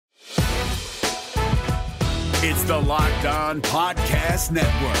It's the Locked On Podcast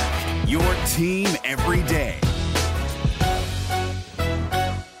Network, your team every day.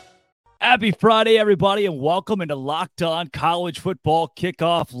 Happy Friday, everybody, and welcome into Locked On College Football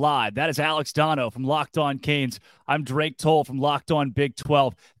Kickoff Live. That is Alex Dono from Locked On Canes. I'm Drake Toll from Locked On Big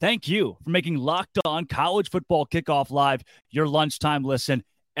 12. Thank you for making Locked On College Football Kickoff Live your lunchtime listen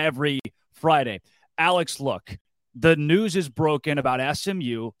every Friday. Alex, look, the news is broken about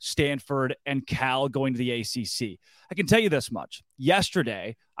SMU, Stanford, and Cal going to the ACC. I can tell you this much.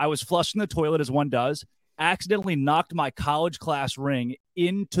 Yesterday, I was flushing the toilet as one does, accidentally knocked my college class ring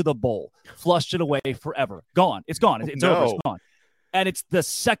into the bowl, flushed it away forever. Gone. It's gone. It's over. It's gone. And it's the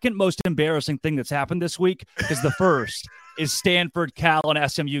second most embarrassing thing that's happened this week, because the first is Stanford, Cal,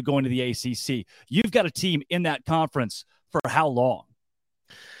 and SMU going to the ACC. You've got a team in that conference for how long?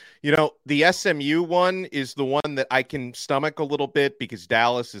 You know, the SMU one is the one that I can stomach a little bit because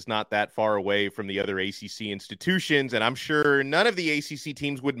Dallas is not that far away from the other ACC institutions. And I'm sure none of the ACC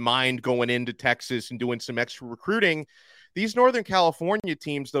teams would mind going into Texas and doing some extra recruiting. These Northern California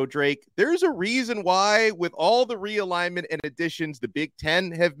teams, though, Drake, there's a reason why, with all the realignment and additions the Big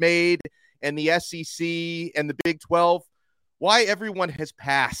Ten have made and the SEC and the Big 12, why everyone has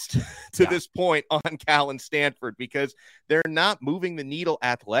passed to this point on Cal and Stanford, because they're not moving the needle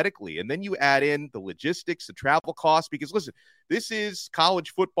athletically. And then you add in the logistics, the travel costs, because listen, this is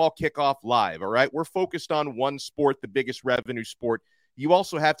College Football Kickoff Live, all right? We're focused on one sport, the biggest revenue sport. You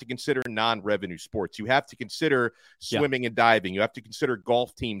also have to consider non-revenue sports. You have to consider swimming and diving. You have to consider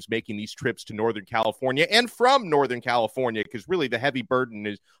golf teams making these trips to Northern California and from Northern California, because really the heavy burden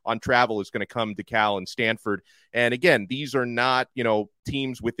is on travel is going to come to Cal and Stanford. And again, these are not,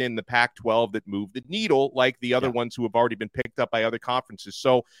 teams within the Pac-12 that move the needle like the other ones who have already been picked up by other conferences.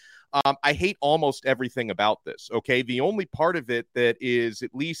 So I hate almost everything about this, okay? The only part of it that is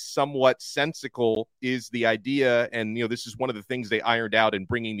at least somewhat sensical is the idea, and, this is one of the things they ironed out in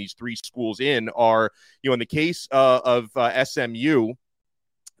bringing these three schools in are, in the case of SMU,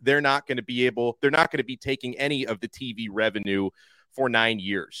 they're not going to be taking any of the TV revenue for 9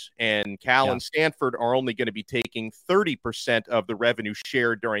 years. And Cal and Stanford are only going to be taking 30% of the revenue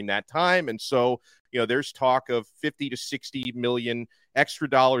share during that time. And so, there's talk of 50 to 60 million extra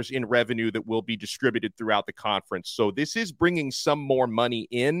dollars in revenue that will be distributed throughout the conference. So this is bringing some more money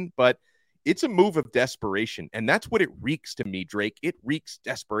in, but it's a move of desperation. And that's what it reeks to me, Drake. It reeks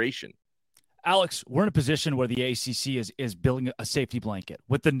desperation. Alex, we're in a position where the ACC is building a safety blanket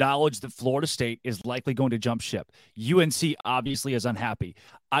with the knowledge that Florida State is likely going to jump ship. UNC obviously is unhappy.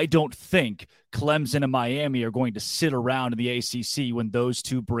 I don't think Clemson and Miami are going to sit around in the ACC when those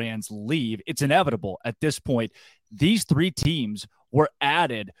two brands leave. It's inevitable at this point. These three teams were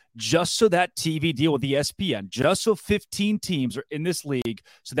added just so that TV deal with ESPN, just so 15 teams are in this league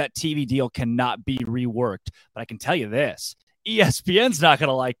so that TV deal cannot be reworked. But I can tell you this. ESPN's not going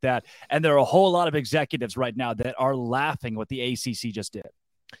to like that. And there are a whole lot of executives right now that are laughing what the ACC just did.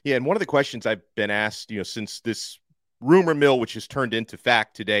 Yeah, and one of the questions I've been asked, since this rumor mill, which has turned into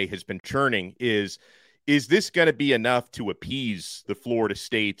fact today, has been churning is this going to be enough to appease the Florida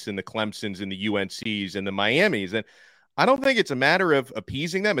States and the Clemsons and the UNCs and the Miamis? And I don't think it's a matter of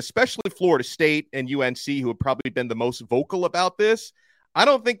appeasing them, especially Florida State and UNC, who have probably been the most vocal about this. I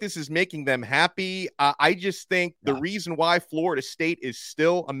don't think this is making them happy. I just think the reason why Florida State is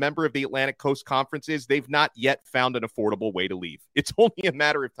still a member of the Atlantic Coast Conference is they've not yet found an affordable way to leave. It's only a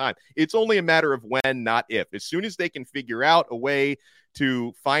matter of time. It's only a matter of when, not if. As soon as they can figure out a way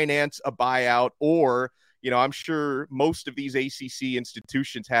to finance a buyout, or, I'm sure most of these ACC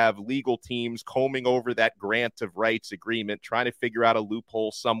institutions have legal teams combing over that grant of rights agreement, trying to figure out a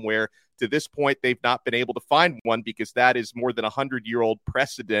loophole somewhere. To this point, they've not been able to find one, because that is more than 100-year-old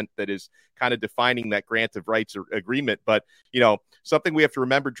precedent that is kind of defining that grant of rights agreement. But, something we have to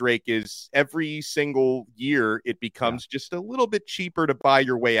remember, Drake, is every single year it becomes just a little bit cheaper to buy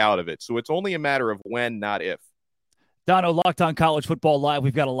your way out of it. So it's only a matter of when, not if. Dono, Locked On College Football Live.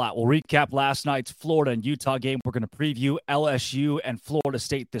 We've got a lot. We'll recap last night's Florida and Utah game. We're going to preview LSU and Florida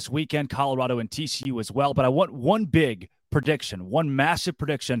State this weekend, Colorado and TCU as well. But I want one big prediction, one massive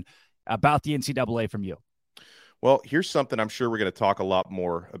prediction about the NCAA from you. Well, here's something I'm sure we're going to talk a lot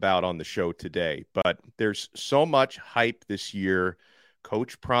more about on the show today, but there's so much hype this year.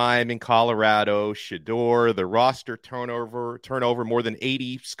 Coach Prime in Colorado, Shedeur, the roster turnover, more than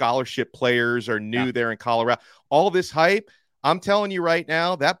 80 scholarship players are new there in Colorado. All this hype, I'm telling you right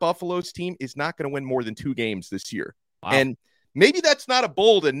now, that Buffalo's team is not going to win more than 2 games this year. Wow. And maybe that's not a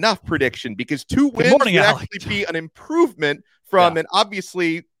bold enough prediction, because 2 wins would actually be an improvement from an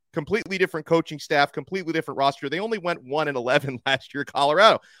obviously completely different coaching staff, completely different roster. They only went 1-11 last year,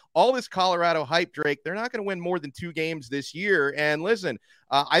 Colorado. all this Colorado hype, Drake, they're not going to win more than 2 games this year. And listen,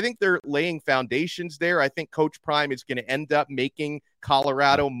 I think they're laying foundations there. I think Coach Prime is going to end up making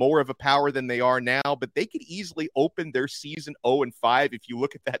Colorado more of a power than they are now, but they could easily open their season 0-5. If you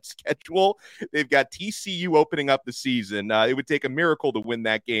look at that schedule, they've got TCU opening up the season. It would take a miracle to win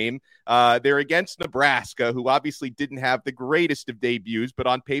that game. They're against Nebraska, who obviously didn't have the greatest of debuts, but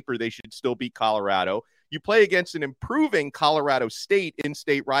on paper, they should still beat Colorado. You play against an improving Colorado State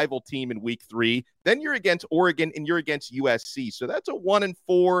in-state rival team in week 3. Then you're against Oregon and you're against USC. So that's a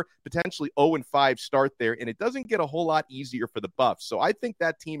 1-4, potentially 0-5 start there. And it doesn't get a whole lot easier for the Buffs. So I think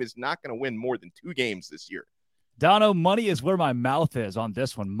that team is not going to win more than 2 games this year. Dono, money is where my mouth is on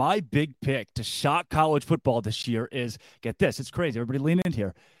this one. My big pick to shock college football this year is, get this, it's crazy. Everybody lean in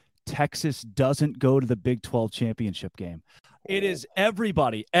here. Texas doesn't go to the Big 12 championship game. It is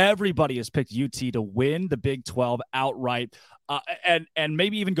everybody has picked UT to win the Big 12 outright and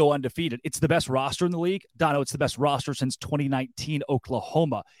maybe even go undefeated. It's the best roster in the league. Dono, it's the best roster since 2019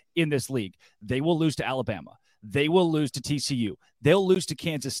 Oklahoma in this league. They will lose to Alabama. They will lose to TCU. They'll lose to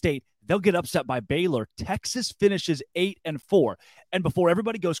Kansas State. They'll get upset by Baylor. Texas finishes 8-4. And before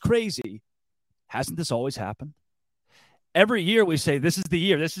everybody goes crazy, hasn't this always happened? Every year we say, this is the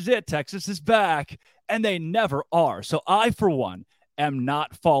year. This is it. Texas is back. And they never are. So I, for one, am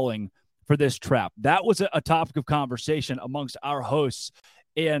not falling for this trap. That was a topic of conversation amongst our hosts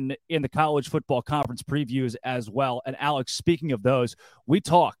in the college football conference previews as well. And Alex, speaking of those, we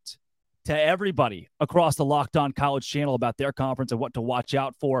talked to everybody across the Locked On College channel about their conference and what to watch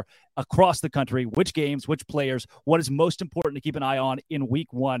out for across the country, which games, which players, what is most important to keep an eye on in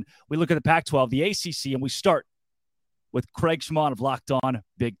week 1. We look at the Pac-12, the ACC, and we start with Craig Schmann of Locked On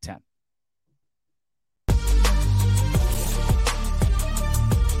Big Ten.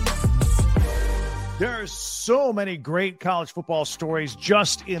 There are so many great college football stories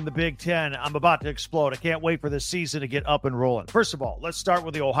just in the Big Ten. I'm about to explode. I can't wait for this season to get up and rolling. First of all, let's start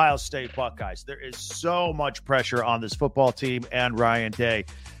with the Ohio State Buckeyes. There is so much pressure on this football team and Ryan Day.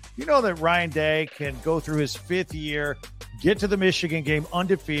 You know that Ryan Day can go through his 5th year, get to the Michigan game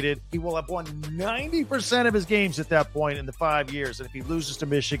undefeated. He will have won 90% of his games at that point in the 5 years. And if he loses to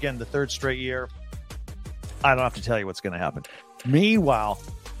Michigan the 3rd straight year, I don't have to tell you what's going to happen. Meanwhile,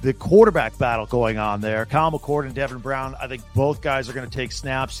 the quarterback battle going on there, Kyle McCord and Devin Brown, I think both guys are going to take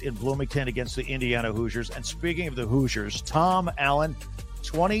snaps in Bloomington against the Indiana Hoosiers. And speaking of the Hoosiers, Tom Allen,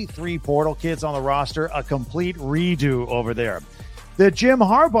 23 portal kids on the roster, a complete redo over there. The Jim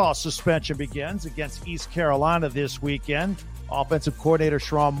Harbaugh suspension begins against East Carolina this weekend. Offensive coordinator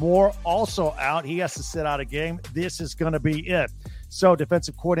Sherrone Moore also out. He has to sit out a game. This is going to be it. So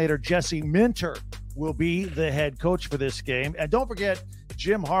defensive coordinator Jesse Minter will be the head coach for this game. And don't forget,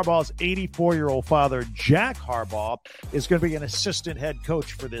 Jim Harbaugh's 84-year-old father, Jack Harbaugh, is going to be an assistant head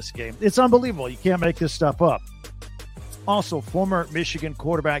coach for this game. It's unbelievable. You can't make this stuff up. Also, former Michigan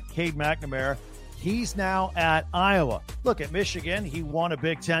quarterback Cade McNamara, he's now at Iowa. Look, at Michigan, he won a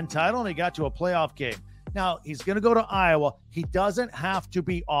Big Ten title and he got to a playoff game. Now, he's going to go to Iowa. He doesn't have to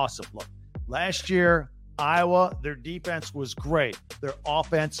be awesome. Look, last year, Iowa, their defense was great. Their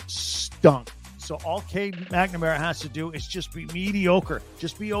offense stunk. So all Cade McNamara has to do is just be mediocre.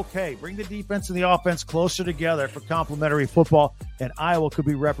 Just be okay. Bring the defense and the offense closer together for complementary football, and Iowa could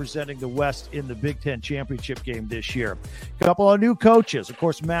be representing the West in the Big Ten championship game this year. A couple of new coaches. Of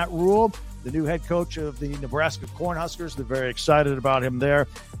course, Matt Rule, the new head coach of the Nebraska Cornhuskers. They're very excited about him there.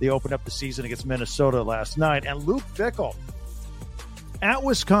 They opened up the season against Minnesota last night. And Luke Fickell at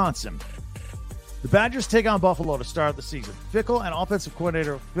Wisconsin. The Badgers take on Buffalo to start the season. Fickell and offensive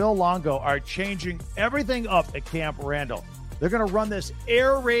coordinator Phil Longo are changing everything up at Camp Randall. They're going to run this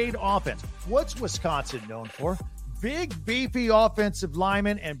air raid offense. What's Wisconsin known for? Big, beefy offensive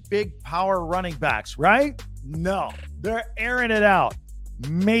linemen and big power running backs, right? No, they're airing it out.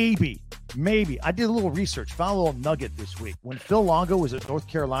 Maybe. I did a little research, found a little nugget this week. When Phil Longo was at North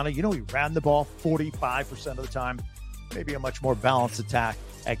Carolina, he ran the ball 45% of the time. Maybe a much more balanced attack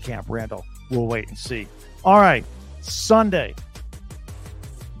at Camp Randall. We'll wait and see. All right, Sunday.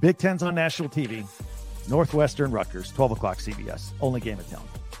 Big Ten's on national TV. Northwestern Rutgers, 12 o'clock CBS. Only game in town.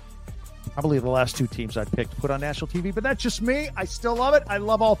 Probably the last 2 teams I'd picked to put on national TV, but that's just me. I still love it. I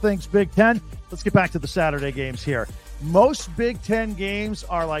love all things Big Ten. Let's get back to the Saturday games here. Most Big Ten games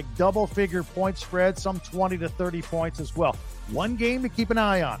are like double-figure point spreads, some 20 to 30 points as well. One game to keep an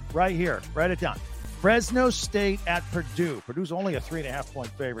eye on right here. Write it down. Fresno State at Purdue. Purdue's only a 3.5-point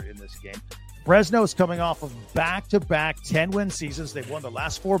favorite in this game. Fresno is coming off of back-to-back 10-win seasons. They've won the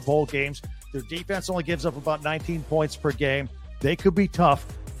last 4 bowl games. Their defense only gives up about 19 points per game. They could be tough.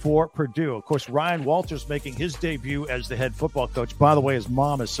 for Purdue. Of course, Ryan Walters making his debut as the head football coach. By the way, his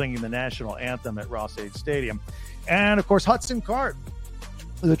mom is singing the national anthem at Ross-Ade Stadium. And, of course, Hudson Card,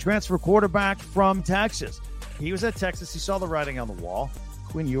 the transfer quarterback from Texas. He was at Texas. He saw the writing on the wall.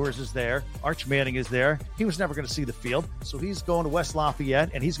 Quinn Ewers is there. Arch Manning is there. He was never going to see the field. So he's going to West Lafayette,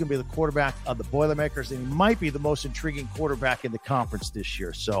 and he's going to be the quarterback of the Boilermakers, and he might be the most intriguing quarterback in the conference this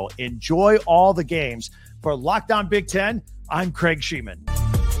year. So enjoy all the games. For Locked On Big Ten, I'm Craig Sheeman.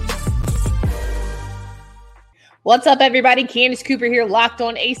 What's up, everybody? Candace Cooper here, Locked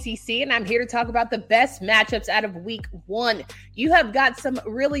On ACC, and I'm here to talk about the best matchups out of Week 1. You have got some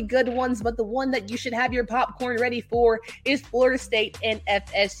really good ones, but the one that you should have your popcorn ready for is Florida State and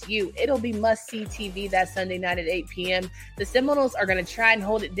FSU. It'll be must-see TV that Sunday night at 8 p.m. The Seminoles are going to try and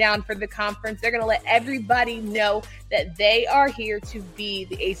hold it down for the conference. They're going to let everybody know that they are here to be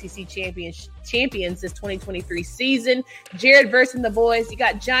the ACC champions this 2023 season. Jared Verse and the boys. You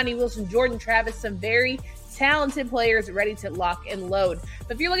got Johnny Wilson, Jordan Travis, some very talented players ready to lock and load.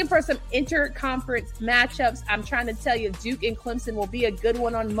 But if you're looking for some interconference matchups, I'm trying to tell you Duke and Clemson will be a good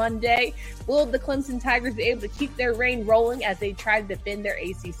one on Monday. Will the Clemson Tigers be able to keep their reign rolling as they try to defend their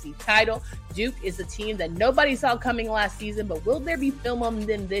ACC title? Duke is a team that nobody saw coming last season, but will there be film on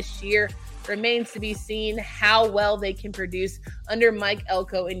them this year? Remains to be seen how well they can produce under Mike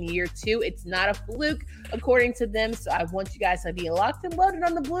Elko in year 2. It's not a fluke, according to them, so I want you guys to be locked and loaded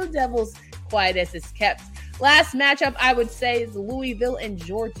on the Blue Devils, quiet as it's kept. Last matchup, I would say, is Louisville and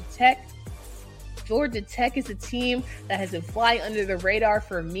Georgia Tech. Georgia Tech is a team that has been flying under the radar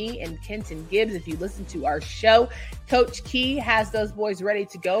for me and Kenton Gibbs. If you listen to our show, Coach Key has those boys ready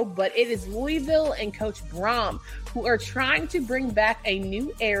to go, but it is Louisville and Coach Brom who are trying to bring back a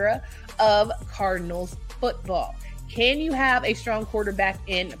new era of Cardinals football. Can you have a strong quarterback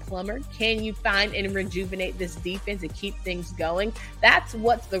in Plummer? Can you find and rejuvenate this defense and keep things going? That's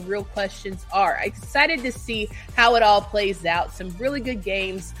what the real questions are. I'm excited to see how it all plays out. Some really good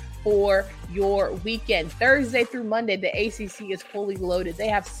games for your weekend. Thursday through Monday, the ACC is fully loaded. They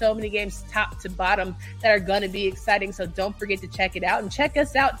have so many games top to bottom that are going to be exciting, so don't forget to check it out. And check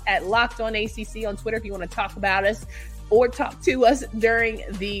us out at Locked On ACC on Twitter if you want to talk about us or talk to us during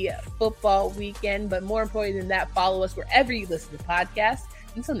the football weekend. But more important than that, follow us wherever you listen to podcasts.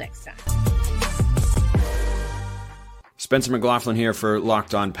 Until next time. Spencer McLaughlin here for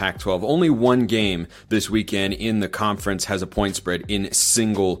Locked On Pac-12. Only one game this weekend in the conference has a point spread in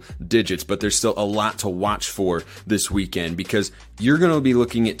single digits, but there's still a lot to watch for this weekend because you're going to be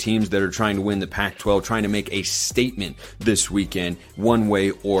looking at teams that are trying to win the Pac-12, trying to make a statement this weekend one way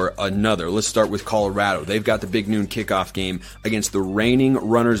or another. Let's start with Colorado. They've got the big noon kickoff game against the reigning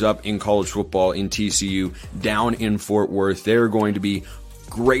runners-up in college football in TCU down in Fort Worth. They're going to be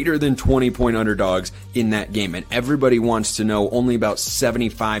greater than 20-point underdogs in that game. And everybody wants to know only about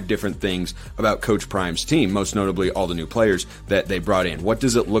 75 different things about Coach Prime's team, most notably all the new players that they brought in. What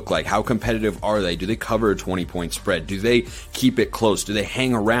does it look like? How competitive are they? Do they cover a 20-point spread? Do they keep it close? Do they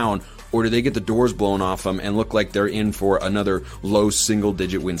hang around? Or do they get the doors blown off them and look like they're in for another low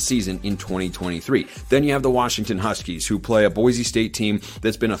single-digit win season in 2023? Then you have the Washington Huskies, who play a Boise State team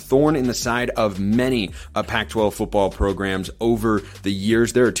that's been a thorn in the side of many Pac-12 football programs over the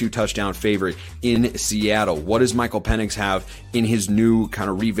years. They're a 2-touchdown favorite in Seattle. What does Michael Penix have in his new kind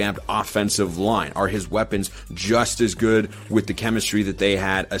of revamped offensive line? Are his weapons just as good with the chemistry that they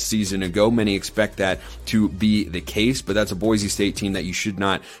had a season ago? Many expect that to be the case, but that's a Boise State team that you should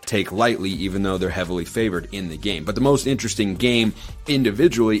not take lightly, even though they're heavily favored in the game. But the most interesting game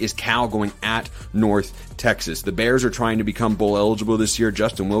individually is Cal going at North Texas. The Bears are trying to become bowl eligible this year.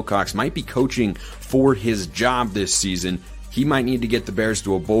 Justin Wilcox might be coaching for his job this season. He might need to get the Bears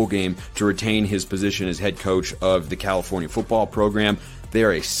to a bowl game to retain his position as head coach of the California football program. They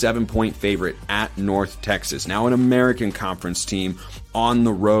are a 7-point favorite at North Texas. Now an American Conference team on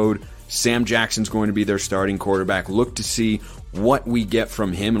the road. Sam Jackson's going to be their starting quarterback. Look to see what we get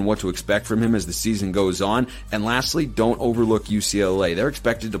from him and what to expect from him as the season goes on. And lastly, don't overlook UCLA. They're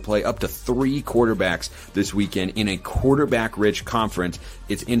expected to play up to 3 quarterbacks this weekend in a quarterback-rich conference.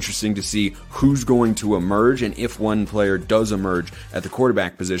 It's interesting to see who's going to emerge and if one player does emerge at the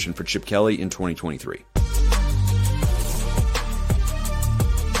quarterback position for Chip Kelly in 2023.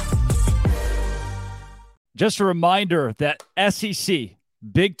 Just a reminder that SEC,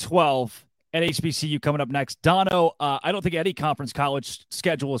 Big 12, and HBCU coming up next. Dono, I don't think any conference college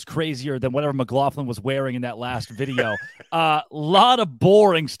schedule is crazier than whatever McLaughlin was wearing in that last video. Lot of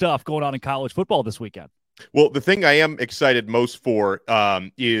boring stuff going on in college football this weekend. Well, the thing I am excited most for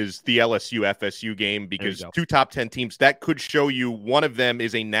is the LSU FSU game, because two top 10 teams, that could show you one of them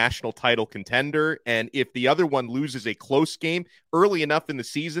is a national title contender. And if the other one loses a close game early enough in the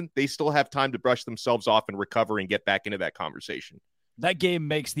season, they still have time to brush themselves off and recover and get back into that conversation. That game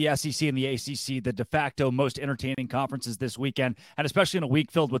makes the SEC and the ACC the de facto most entertaining conferences this weekend, and especially in a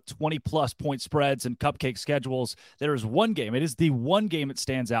week filled with 20-plus point spreads and cupcake schedules. There is one game. It is the one game that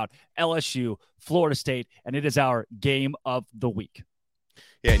stands out, LSU, Florida State, and it is our game of the week.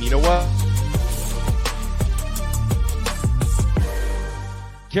 Yeah, and you know what?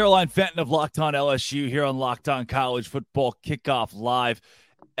 Caroline Fenton of Locked On LSU here on Locked On College Football Kickoff Live.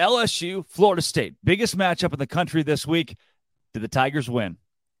 LSU, Florida State, biggest matchup in the country this week. Did the Tigers win?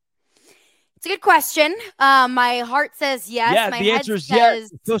 It's a good question. My heart says yes. Yeah, my the head answer is says yes.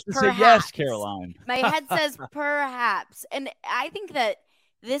 You're supposed to perhaps. say yes, Caroline. My head says perhaps. And I think that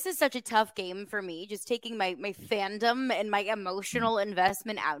this is such a tough game for me, just taking my fandom and my emotional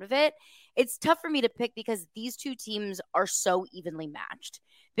investment out of it. It's tough for me to pick because these two teams are so evenly matched.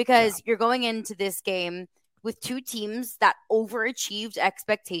 Because you're going into this game with two teams that overachieved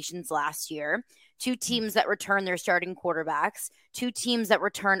expectations last year. Two teams that return their starting quarterbacks, two teams that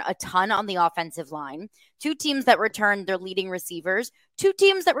return a ton on the offensive line, two teams that return their leading receivers, two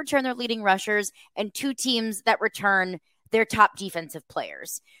teams that return their leading rushers, and two teams that return their top defensive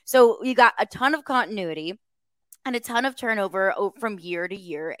players. So you got a ton of continuity and a ton of turnover from year to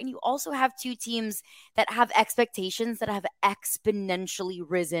year. And you also have two teams that have expectations that have exponentially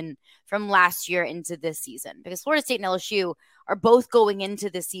risen from last year into this season, because Florida State and LSU are both going into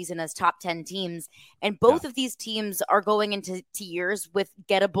this season as top 10 teams. And both of these teams are going into years with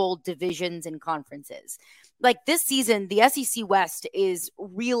gettable divisions and conferences. Like this season, the SEC West is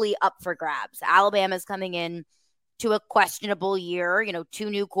really up for grabs. Alabama's coming in to a questionable year,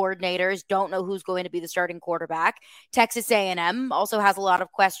 two new coordinators, don't know who's going to be the starting quarterback. Texas A&M also has a lot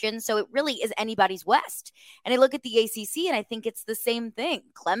of questions. So it really is anybody's West. And I look at the ACC and I think it's the same thing.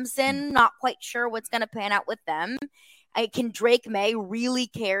 Clemson, not quite sure what's going to pan out with them. Can Drake May really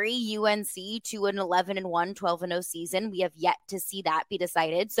carry UNC to an 11-1, 12-0 season? We have yet to see that be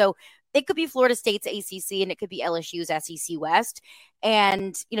decided. So it could be Florida State's ACC and it could be LSU's SEC West.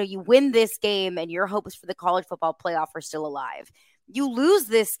 And, you win this game and your hopes for the college football playoff are still alive. You lose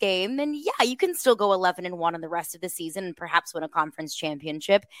this game and you can still go 11-1 in the rest of the season and perhaps win a conference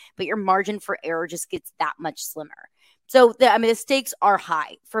championship, but your margin for error just gets that much slimmer. So, the stakes are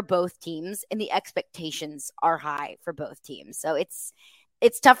high for both teams and the expectations are high for both teams. So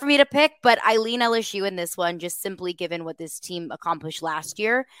it's tough for me to pick, but I lean LSU in this one, just simply given what this team accomplished last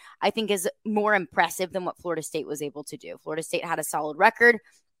year, I think is more impressive than what Florida State was able to do. Florida State had a solid record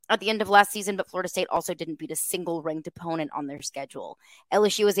at the end of last season, but Florida State also didn't beat a single ranked opponent on their schedule.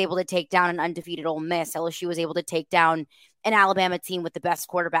 LSU was able to take down an undefeated Ole Miss. LSU was able to take down an Alabama team with the best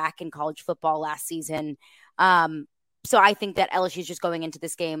quarterback in college football last season. So I think that LSU is just going into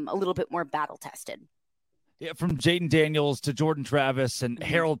this game a little bit more battle-tested. Yeah, from Jaden Daniels to Jordan Travis and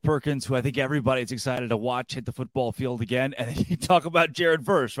Harold Perkins, who I think everybody's excited to watch hit the football field again. And you talk about Jared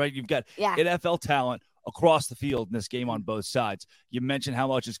Verse, right? You've got NFL talent across the field in this game on both sides. You mentioned how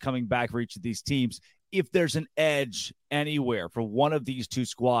much is coming back for each of these teams. If there's an edge anywhere for one of these two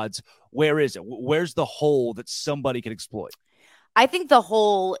squads, where is it? Where's the hole that somebody can exploit? I think the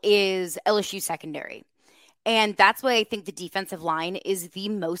hole is LSU secondary. And that's why I think the defensive line is the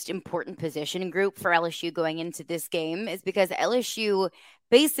most important position group for LSU going into this game, is because LSU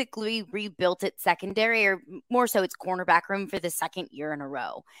basically rebuilt its secondary, or more so its cornerback room, for the second year in a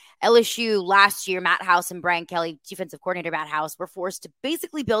row. LSU last year, Matt House and Brian Kelly, defensive coordinator Matt House, were forced to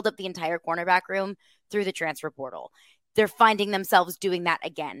basically build up the entire cornerback room through the transfer portal. They're finding themselves doing that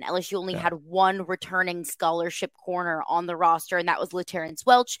again. LSU only had one returning scholarship corner on the roster, and that was LaTerrence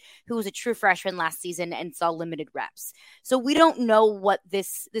Welch, who was a true freshman last season and saw limited reps. So we don't know what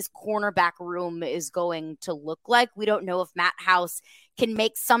this cornerback room is going to look like. We don't know if Matt House can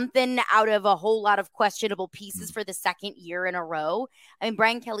make something out of a whole lot of questionable pieces for the second year in a row. I mean,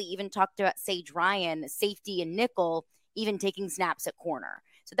 Brian Kelly even talked about Sage Ryan, safety and nickel, even taking snaps at corner.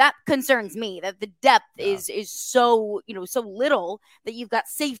 So that concerns me, that the depth is so little that you've got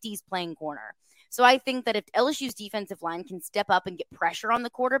safeties playing corner. So I think that if LSU's defensive line can step up and get pressure on the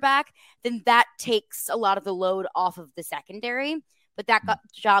quarterback, then that takes a lot of the load off of the secondary. But that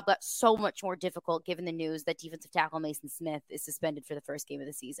job got so much more difficult given the news that defensive tackle Mason Smith is suspended for the first game of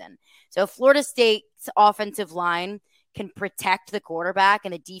the season. So Florida State's offensive line can protect the quarterback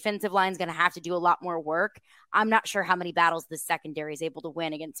and the defensive line is going to have to do a lot more work. I'm not sure how many battles the secondary is able to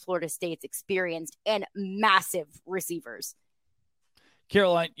win against Florida State's experienced and massive receivers.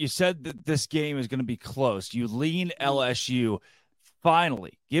 Caroline, you said that this game is going to be close. You lean LSU.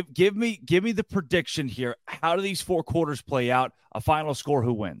 Finally, give me the prediction here. How do these 4 quarters play out? A final score,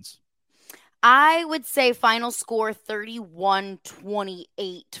 who wins? I would say final score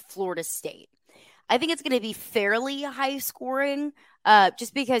 31-28 Florida State. I think it's going to be fairly high scoring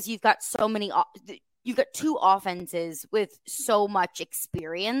just because you've got you've got 2 offenses with so much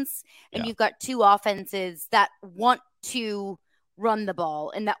experience, and you've got 2 offenses that want to run the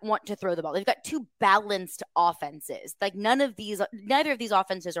ball and that want to throw the ball. They've got 2 balanced offenses. Like neither of these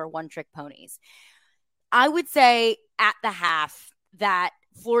offenses are one-trick ponies. I would say at the half that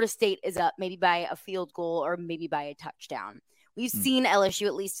Florida State is up maybe by a field goal or maybe by a touchdown. We've seen LSU,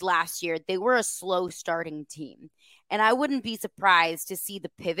 at least last year, they were a slow starting team. And I wouldn't be surprised to see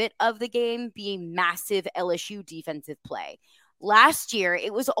the pivot of the game be a massive LSU defensive play. Last year,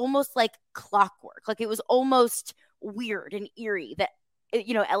 it was almost like clockwork. Like it was almost weird and eerie that,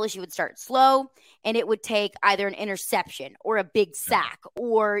 LSU would start slow and it would take either an interception or a big sack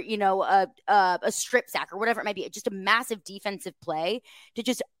or, a strip sack or whatever it might be. Just a massive defensive play to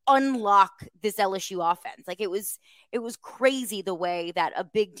just unlock this LSU offense. Like it was crazy the way that a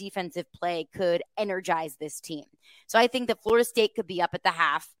big defensive play could energize this team. So I think that Florida State could be up at the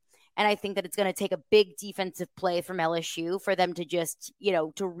half. And I think that it's going to take a big defensive play from LSU for them to just,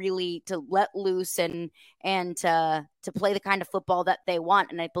 to let loose and to play the kind of football that they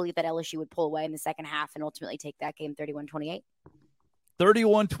want. And I believe that LSU would pull away in the second half and ultimately take that game 31-28.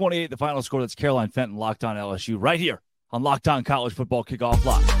 31-28, the final score. That's Caroline Fenton, Locked On LSU, right here on Locked On College Football Kickoff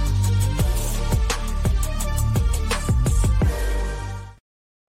Live.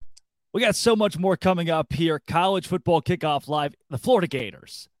 We got so much more coming up here. College Football Kickoff Live. The Florida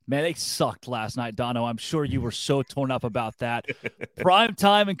Gators. Man, they sucked last night, Dono. I'm sure you were so torn up about that. Prime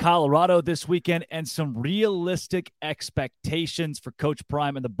time in Colorado this weekend and some realistic expectations for Coach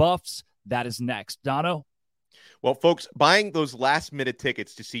Prime and the Buffs. That is next. Dono? Well, folks, buying those last-minute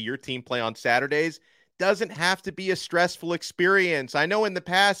tickets to see your team play on Saturdays doesn't have to be a stressful experience. I know in the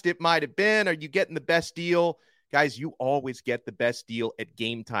past it might have been. Are you getting the best deal? Guys, you always get the best deal at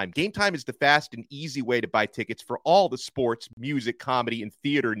Game Time. Game Time is the fast and easy way to buy tickets for all the sports, music, comedy, and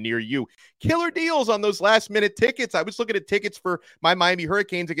theater near you. Killer deals on those last-minute tickets. I was looking at tickets for my Miami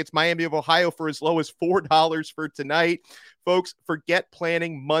Hurricanes against Miami of Ohio for as low as $4 for tonight. Folks, forget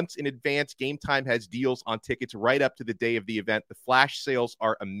planning months in advance. Game Time has deals on tickets right up to the day of the event. The flash sales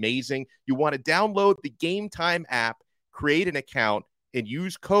are amazing. You want to download the Game Time app, create an account, and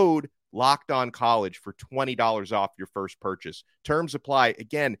use code Locked On College for $20 off your first purchase. Terms apply.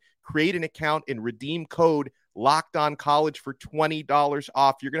 Again, create an account and redeem code Locked On College for $20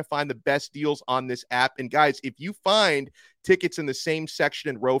 off. You're going to find the best deals on this app. And guys, if you find tickets in the same section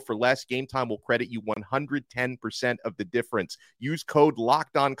and row for less, Game Time will credit you 110% of the difference. Use code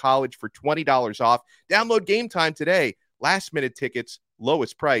Locked On College for $20 off. Download Game Time today. Last minute tickets,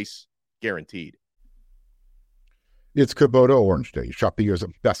 lowest price, guaranteed. It's Kubota Orange Day. Shop the year's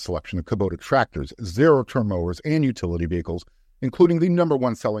best selection of Kubota tractors, zero-turn mowers, and utility vehicles, including the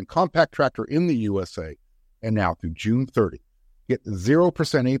 #1 selling compact tractor in the USA. And now through June 30, get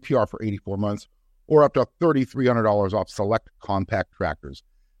 0% APR for 84 months or up to $3,300 off select compact tractors.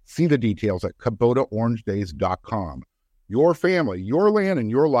 See the details at KubotaOrangeDays.com. Your family, your land, and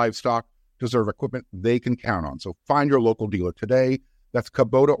your livestock deserve equipment they can count on. So find your local dealer today. That's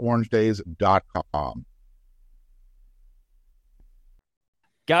KubotaOrangeDays.com.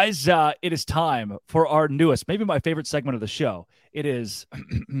 Guys, it is time for our newest, maybe my favorite segment of the show. It is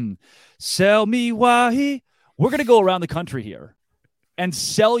Sell Me Why. We're going to go around the country here and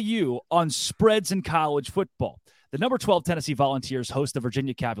sell you on spreads in college football. The number 12 Tennessee Volunteers host the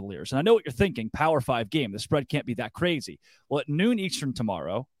Virginia Cavaliers. And I know what you're thinking, Power 5 game. The spread can't be that crazy. Well, at noon Eastern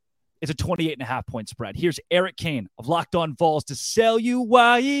tomorrow, it's a 28.5-point spread. Here's Eric Kane of Locked On Vols to sell you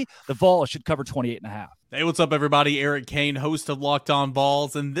why the Vols should cover 28.5. Hey, what's up, everybody? Eric Kane, host of Locked On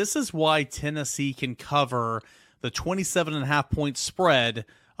Vols, and this is why Tennessee can cover the 27.5-point spread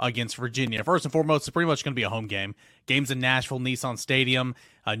against Virginia. First and foremost, it's pretty much going to be a home game. Game's in Nashville, Nissan Stadium,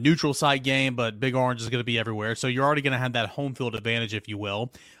 a neutral site game, but Big Orange is going to be everywhere, so you're already going to have that home field advantage, if you will.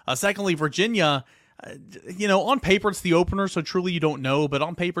 Secondly, Virginia, on paper it's the opener, so truly you don't know, but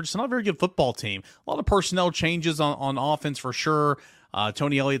on paper it's not a very good football team. A lot of personnel changes on offense for sure.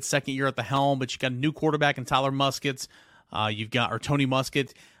 Tony Elliott's second year at the helm, but you got a new quarterback in Tyler Muskett. Tony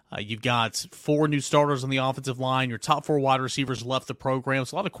Muskett. You've got 4 new starters on the offensive line. Your top 4 wide receivers left the program.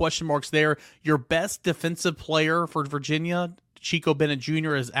 So a lot of question marks there. Your best defensive player for Virginia, Chico Bennett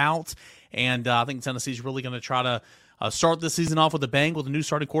Jr., is out. And I think Tennessee's really going to try to start this season off with a bang with a new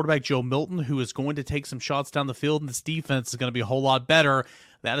starting quarterback, Joe Milton, who is going to take some shots down the field, and this defense is going to be a whole lot better.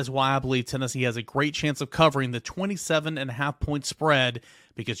 That is why I believe Tennessee has a great chance of covering the 27.5-point spread,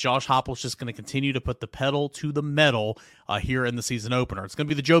 because Josh Heupel's just going to continue to put the pedal to the metal here in the season opener. It's going to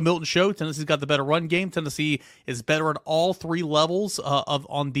be the Joe Milton show. Tennessee's got the better run game. Tennessee is better at all three levels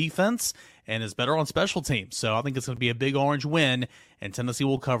on defense and is better on special teams. So I think it's going to be a big orange win, and Tennessee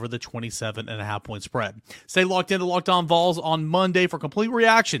will cover the 27.5-point spread. Stay locked into Locked On Vols on Monday for complete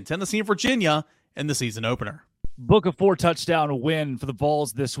reaction. Tennessee and Virginia in the season opener. Book a 4-touchdown win for the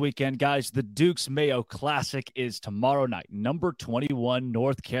Vols this weekend, guys. The Duke's Mayo Classic is tomorrow night. Number 21,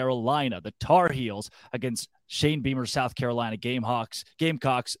 North Carolina. The Tar Heels against Shane Beamer's South Carolina Gamecocks.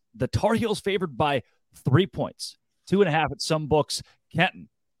 The Tar Heels favored by 3 points, 2.5 at some books. Kenton,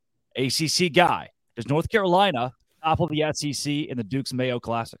 ACC guy. Does North Carolina topple the SEC in the Duke's Mayo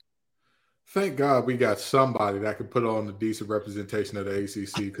Classic? Thank God we got somebody that can put on a decent representation of the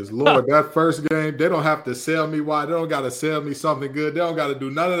ACC, because, Lord, that first game, they don't have to sell me why. They don't got to sell me something good. They don't got to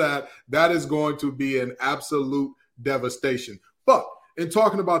do none of that. That is going to be an absolute devastation. But in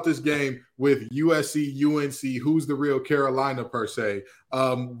talking about this game with USC, UNC, who's the real Carolina per se,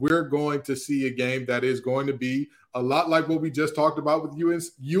 we're going to see a game that is going to be a lot like what we just talked about with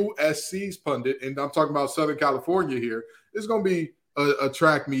USC's pundit, and I'm talking about Southern California here. It's going to be a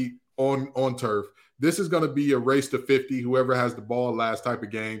track meet on turf. This is going to be a race to 50, whoever has the ball last type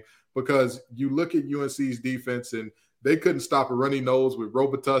of game, because you look at UNC's defense and they couldn't stop a runny nose with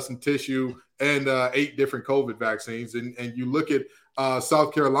Robitussin tissue and 8 different COVID vaccines. And you look at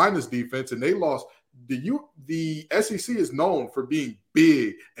South Carolina's defense, and they lost. The SEC is known for being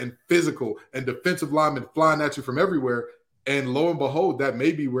big and physical and defensive linemen flying at you from everywhere. And lo and behold, that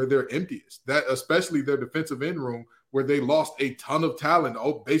may be where they're emptiest, that especially their defensive end room, where they lost a ton of talent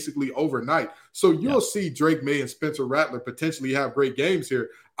basically overnight. So you'll see Drake May and Spencer Rattler potentially have great games here.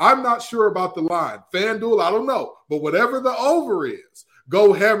 I'm not sure about the line. FanDuel, I don't know. But whatever the over is,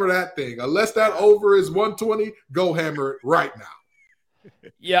 go hammer that thing. Unless that over is 120, go hammer it right now.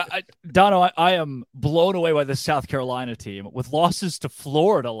 Yeah, Dono, I am blown away by the South Carolina team with losses to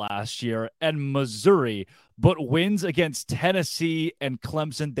Florida last year and Missouri, but wins against Tennessee and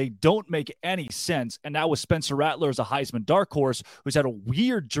Clemson. They don't make any sense. And now with Spencer Rattler as a Heisman dark horse who's had a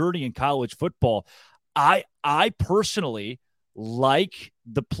weird journey in college football, I personally like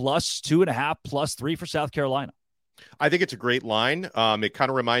the +2.5, +3 for South Carolina. I think it's a great line. It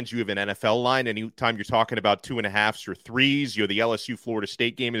kind of reminds you of an NFL line. Anytime you're talking about 2.5s or 3s, the LSU Florida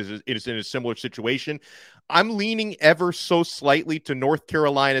State game is in a similar situation. I'm leaning ever so slightly to North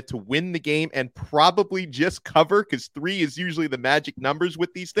Carolina to win the game and probably just cover, because 3 is usually the magic numbers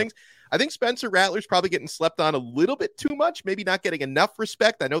with these things. I think Spencer Rattler's probably getting slept on a little bit too much, maybe not getting enough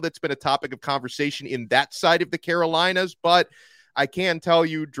respect. I know that's been a topic of conversation in that side of the Carolinas, but I can tell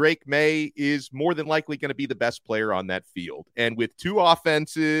you Drake May is more than likely going to be the best player on that field. And with 2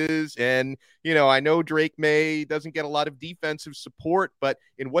 offenses, and, I know Drake May doesn't get a lot of defensive support, but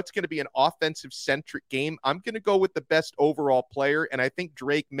in what's going to be an offensive-centric game, I'm going to go with the best overall player. And I think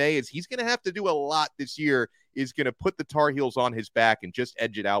Drake May, he's going to have to do a lot this year, is going to put the Tar Heels on his back and just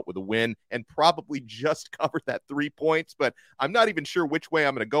edge it out with a win and probably just cover that 3 points. But I'm not even sure which way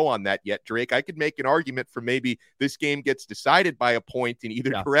I'm going to go on that yet, Drake. I could make an argument for maybe this game gets decided by a point in either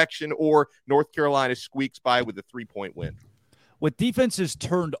direction, or North Carolina squeaks by with a 3-point win. With defenses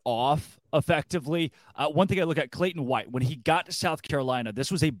turned off effectively, one thing I look at, Clayton White, when he got to South Carolina,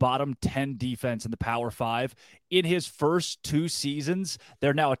 this was a bottom 10 defense in the Power 5. In his first 2 seasons,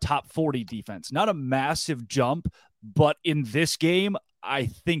 they're now a top 40 defense. Not a massive jump, but in this game, I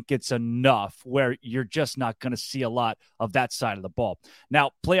think it's enough where you're just not going to see a lot of that side of the ball. Now,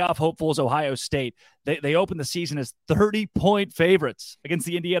 playoff hopefuls Ohio State, they opened the season as 30-point favorites against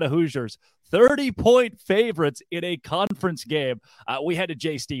the Indiana Hoosiers. 30-point favorites in a conference game. We head to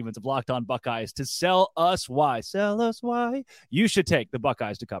Jay Stevens of Locked On Buckeyes to sell us why you should take the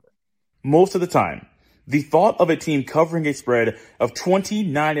Buckeyes to cover. Most of the time, the thought of a team covering a spread of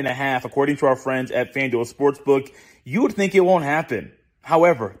 29.5, according to our friends at FanDuel Sportsbook, you would think it won't happen.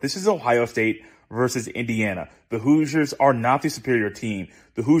 However, this is Ohio State versus Indiana. The Hoosiers are not the superior team.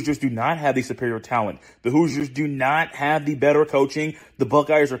 The Hoosiers do not have the superior talent. The Hoosiers do not have the better coaching. The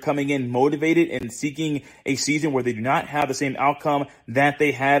Buckeyes are coming in motivated and seeking a season where they do not have the same outcome that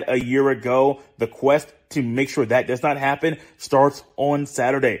they had a year ago. The quest to make sure that does not happen starts on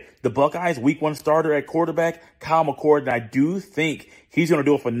Saturday. The Buckeyes week 1 starter at quarterback, Kyle McCord, and I do think he's going to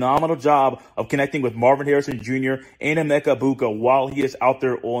do a phenomenal job of connecting with Marvin Harrison Jr. and Emeka Buka while he is out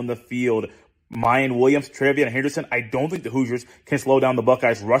there on the field. Mayan Williams, Trevion Henderson. I don't think the Hoosiers can slow down the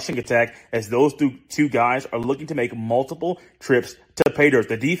Buckeyes' rushing attack, as those two guys are looking to make multiple trips to pay dirt.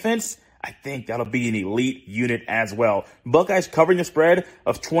 The defense, I think that'll be an elite unit as well. Buckeyes covering the spread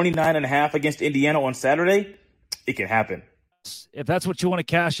of 29.5 against Indiana on Saturday. It can happen. If that's what you want to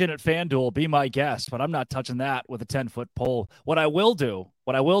cash in at FanDuel, be my guest, but I'm not touching that with a 10-foot pole. What I will do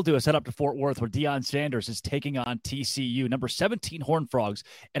is head up to Fort Worth, where Deion Sanders is taking on TCU, number 17 Horned Frogs,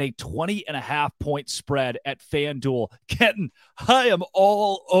 and a 20.5-point spread at FanDuel. Kenton, I am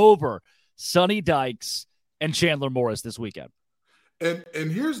all over Sonny Dykes and Chandler Morris this weekend.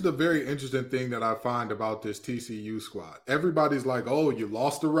 And here's the very interesting thing that I find about this TCU squad. Everybody's like, "Oh, you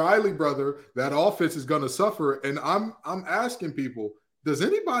lost to Riley, brother. That offense is going to suffer." And I'm asking people, does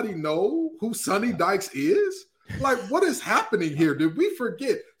anybody know who Sonny Dykes is? Like, what is happening here? Did we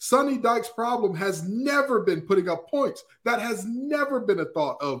forget? Sonny Dykes' problem has never been putting up points. That has never been a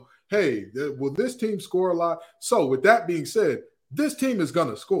thought of, hey, will this team score a lot? So with that being said, this team is going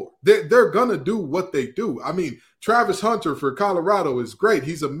to score. They're going to do what they do. I mean, Travis Hunter for Colorado is great.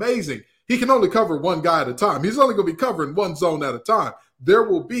 He's amazing. He can only cover one guy at a time. He's only going to be covering one zone at a time. There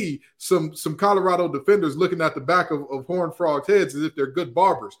will be some Colorado defenders looking at the back of Horned Frogs' heads as if they're good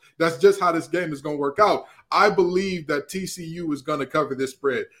barbers. That's just how this game is going to work out. I believe that TCU is going to cover this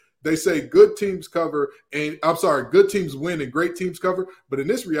spread. They say good teams good teams win and great teams cover. But in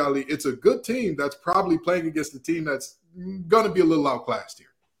this reality, it's a good team that's probably playing against a team that's going to be a little outclassed here.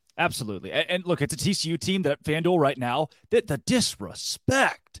 Absolutely. And look, it's a TCU team that FanDuel right now, the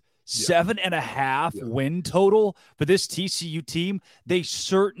disrespect. 7.5 win total for this TCU team. They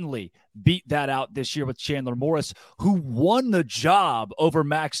certainly beat that out this year with Chandler Morris, who won the job over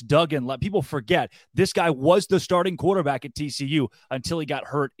Max Duggan. Let people forget, this guy was the starting quarterback at TCU until he got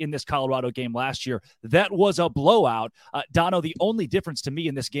hurt in this Colorado game last year. That was a blowout. Dono, the only difference to me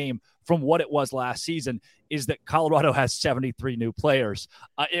in this game from what it was last season is that Colorado has 73 new players.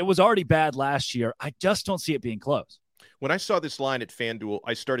 It was already bad last year. I just don't see it being close. When I saw this line at FanDuel,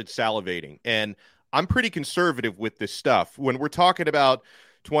 I started salivating, and I'm pretty conservative with this stuff. When we're talking about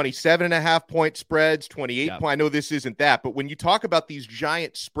 27.5-point spreads, 28 point, I know this isn't that, but when you talk about these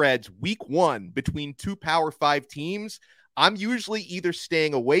giant spreads week one between two Power 5 teams, I'm usually either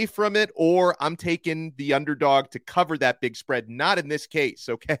staying away from it or I'm taking the underdog to cover that big spread. Not in this case,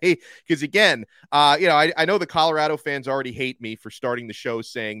 okay? Because again, I know the Colorado fans already hate me for starting the show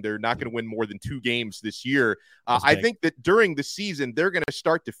saying they're not going to win more than 2 games this year. I think that during the season, they're going to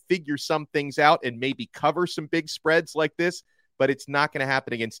start to figure some things out and maybe cover some big spreads like this, but it's not going to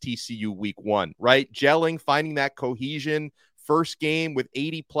happen against TCU week one, right? Gelling, finding that cohesion, first game with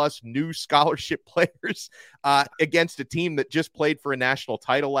 80-plus new scholarship players against a team that just played for a national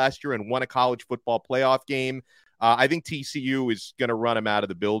title last year and won a college football playoff game. I think TCU is going to run them out of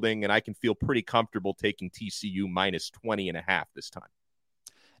the building, and I can feel pretty comfortable taking TCU minus 20.5 this time.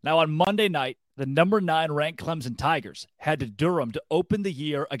 Now, on Monday night, the number 9 ranked Clemson Tigers head to Durham to open the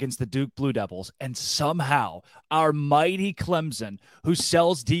year against the Duke Blue Devils, and somehow our mighty Clemson, who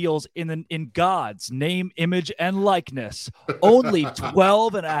sells deals in God's name, image, and likeness, only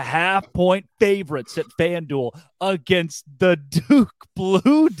 12.5-point favorites at FanDuel against the Duke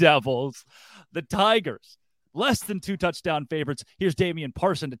Blue Devils. The Tigers, less than 2 touchdown favorites. Here's Damian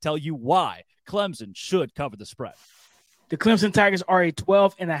Parson to tell you why Clemson should cover the spread. The Clemson Tigers are a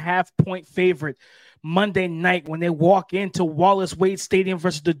 12.5-point favorite Monday night when they walk into Wallace Wade Stadium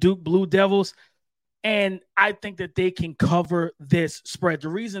versus the Duke Blue Devils. And I think that they can cover this spread. The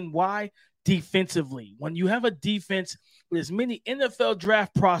reason why, defensively, when you have a defense with as many NFL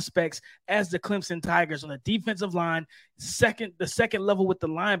draft prospects as the Clemson Tigers on the defensive line, the second level with the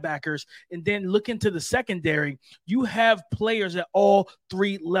linebackers, and then look into the secondary, you have players at all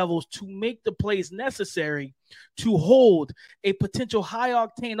 3 levels to make the plays necessary to hold a potential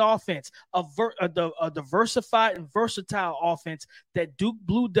high-octane offense, a diversified and versatile offense that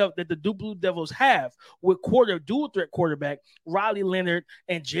the Duke Blue Devils have with dual-threat quarterback Riley Leonard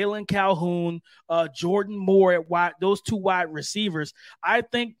and Jalen Calhoun, Jordan Moore at wide, those 2 wide receivers. I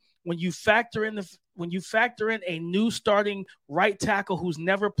think when you factor in a new starting right tackle who's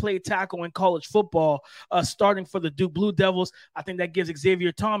never played tackle in college football, starting for the Duke Blue Devils, I think that gives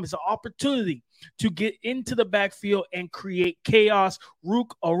Xavier Thomas an opportunity to get into the backfield and create chaos.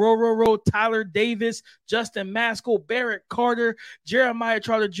 Rook Orororo, Tyler Davis, Justin Maskell, Barrett Carter, Jeremiah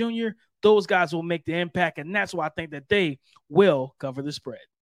Trotter Jr., those guys will make the impact, and that's why I think that they will cover the spread.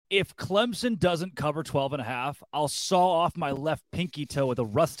 If Clemson doesn't cover 12.5, I'll saw off my left pinky toe with a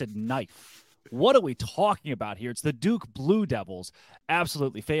rusted knife. What are we talking about here? It's the Duke Blue Devils.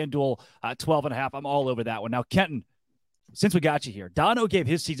 Absolutely. FanDuel 12.5. I'm all over that one. Now, Kenton, since we got you here, Dono gave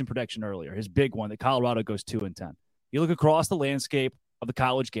his season prediction earlier, his big one, that Colorado goes 2-10. You look across the landscape of the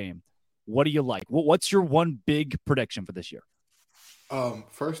college game. What do you like? What's your one big prediction for this year?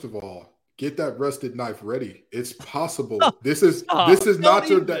 First of all, get that rusted knife ready. It's possible. This is not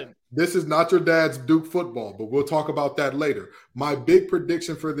your dad's Duke football, but we'll talk about that later. My big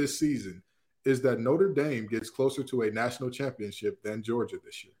prediction for this season is that Notre Dame gets closer to a national championship than Georgia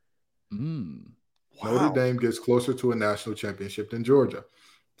this year. Wow. Notre Dame gets closer to a national championship than Georgia.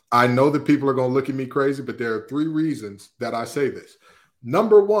 I know that people are going to look at me crazy, but there are 3 reasons that I say this.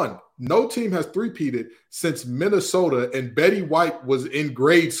 Number one, no team has three-peated since Minnesota, and Betty White was in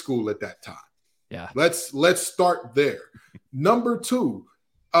grade school at that time. Yeah. Let's start there. Number two,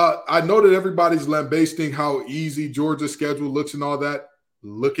 I know that everybody's lambasting how easy Georgia's schedule looks and all that.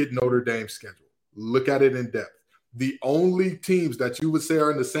 Look at Notre Dame's schedule. Look at it in depth. The only teams that you would say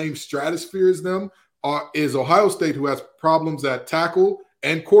are in the same stratosphere as them is Ohio State, who has problems at tackle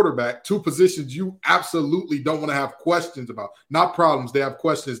and quarterback, 2 positions you absolutely don't want to have questions about. Not problems, they have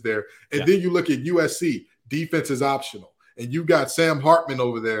questions there. And then you look at USC, defense is optional. And you got Sam Hartman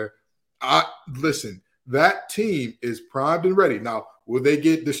over there. Listen, that team is primed and ready. Now, will they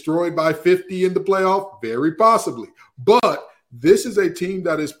get destroyed by 50 in the playoff? Very possibly. But this is a team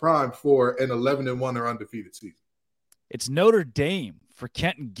that is primed for an 11-1 or undefeated season. It's Notre Dame for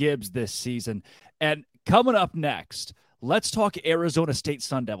Kenton Gibbs this season. And coming up next, let's talk Arizona State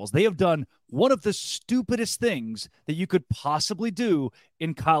Sun Devils. They have done one of the stupidest things that you could possibly do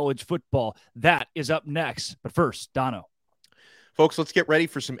in college football. That is up next. But first, Dono. Folks, let's get ready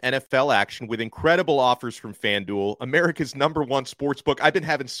for some NFL action with incredible offers from FanDuel, America's #1 sportsbook. I've been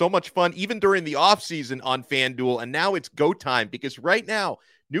having so much fun even during the offseason on FanDuel, and now it's go time because right now,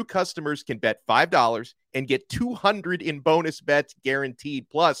 new customers can bet $5 and get $200 in bonus bets guaranteed.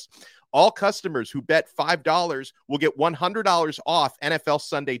 Plus, all customers who bet $5 will get $100 off NFL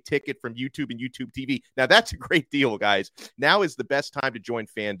Sunday Ticket from YouTube and YouTube TV. Now, that's a great deal, guys. Now is the best time to join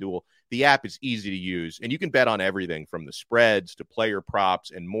FanDuel. The app is easy to use, and you can bet on everything from the spreads to player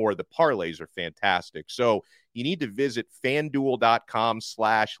props and more. The parlays are fantastic. So you need to visit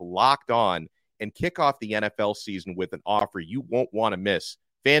FanDuel.com/lockedon and kick off the NFL season with an offer you won't want to miss.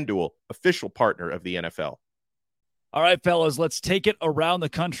 FanDuel, official partner of the NFL. All right, fellas, let's take it around the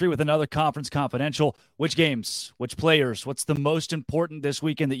country with another Conference Confidential. Which games, which players, what's the most important this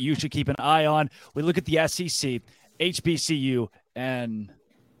weekend that you should keep an eye on? We look at the SEC, HBCU, and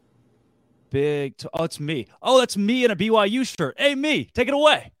it's me. Oh, that's me in a BYU shirt. Hey, me, take it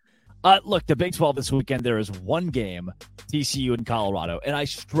away. Look, the Big 12 this weekend, there is one game, TCU in Colorado, and I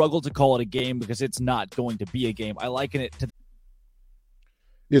struggle to call it a game because it's not going to be a game. I liken it to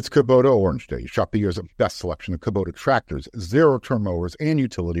It's Kubota Orange Day. Shop the year's best selection of Kubota tractors, zero-turn mowers, and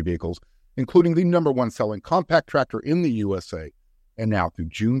utility vehicles, including the #1 selling compact tractor in the USA. And now through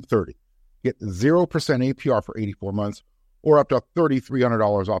June 30, get 0% APR for 84 months or up to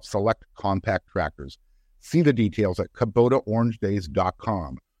 $3,300 off select compact tractors. See the details at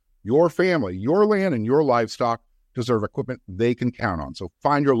KubotaOrangeDays.com. Your family, your land, and your livestock deserve equipment they can count on. So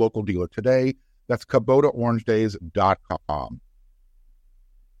find your local dealer today. That's KubotaOrangeDays.com.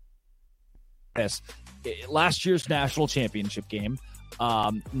 Yes. Last year's national championship game,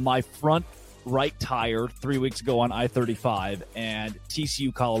 my front right tire 3 weeks ago on I-35 and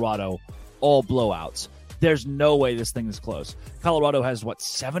TCU Colorado, all blowouts. There's no way this thing is close. Colorado has,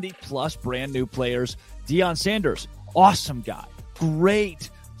 70-plus brand new players. Deion Sanders, awesome guy, great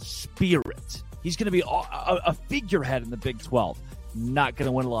spirit. He's going to be a figurehead in the Big 12. Not going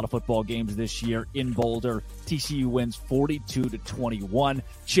to win a lot of football games this year in Boulder. TCU wins 42-21.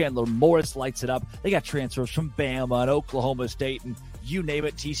 Chandler Morris lights it up. They got transfers from Bama and Oklahoma State, and you name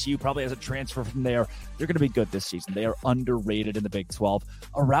it. TCU probably has a transfer from there. They're going to be good this season. They are underrated in the Big 12.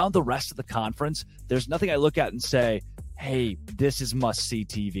 Around the rest of the conference, there's nothing I look at and say, hey, this is must-see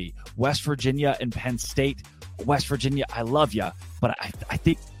TV. West Virginia and Penn State. West Virginia, I love you, but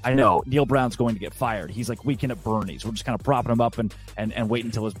I know Neil Brown's going to get fired. He's like weekend at Bernie's. We're just kind of propping him up and wait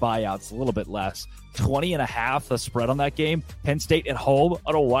until his buyout's a little bit less. 20.5 the spread on that game. Penn State at home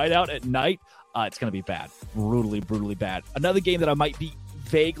on a whiteout at night. It's going to be bad. Brutally bad. Another game that I might be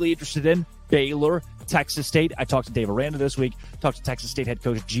vaguely interested in, Baylor, Texas State. I talked to Dave Aranda this week. Talked to Texas State head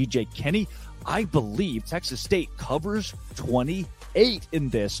coach G.J. Kinney. I believe Texas State covers 28 in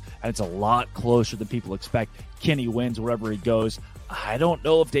this, and it's a lot closer than people expect. Kinney wins wherever he goes. I don't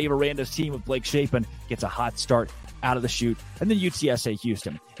know if Dave Aranda's team with Blake Shapen gets a hot start out of the chute. And then UTSA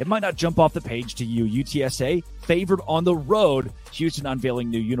Houston. It might not jump off the page to you. UTSA favored on the road. Houston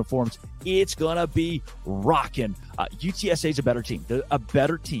unveiling new uniforms. It's going to be rocking. UTSA is a better team. They're a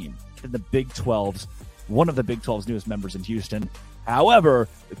better team than the Big 12's one of the Big 12's newest members in Houston. However,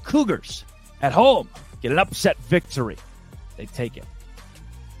 the Cougars at home get an upset victory. They take it.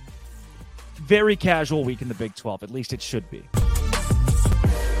 Very casual week in the Big 12. At least it should be.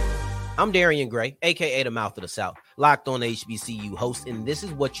 I'm Darian Gray, a.k.a. the Mouth of the South, Locked On HBCU host, and this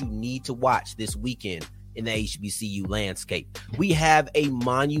is what you need to watch this weekend in the HBCU landscape. We have a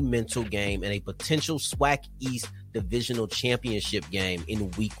monumental game and a potential SWAC East divisional championship game in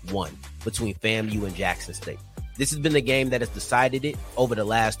week 1 between FAMU and Jackson State. This has been the game that has decided it over the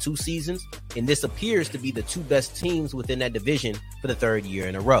last 2 seasons, and this appears to be the 2 best teams within that division for the 3rd year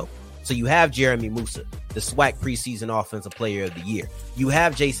in a row. So you have Jeremy Musa, the SWAC preseason offensive player of the year. You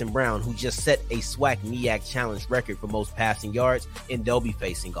have Jason Brown, who just set a SWAC MEAC challenge record for most passing yards, and they'll be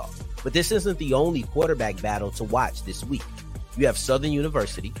facing off. But this isn't the only quarterback battle to watch this week. You have Southern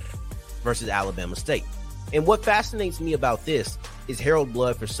University versus Alabama State. And what fascinates me about this is Harold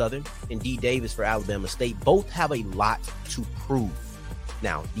Blood for Southern and D. Davis for Alabama State both have a lot to prove.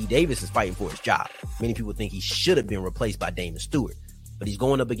 Now, D. Davis is fighting for his job. Many people think he should have been replaced by Damon Stewart, but he's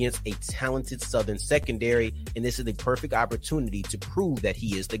going up against a talented Southern secondary, and this is the perfect opportunity to prove that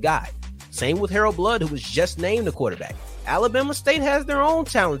he is the guy. Same with Harold Blood, who was just named the quarterback. Alabama State has their own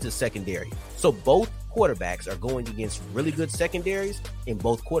talented secondary. So both quarterbacks are going against really good secondaries, and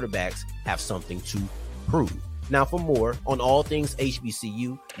both quarterbacks have something to prove. Now, for more on all things HBCU,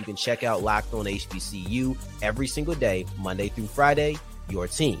 you can check out Locked On HBCU every single day, Monday through Friday, your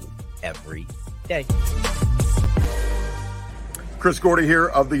team every day. Chris Gordy here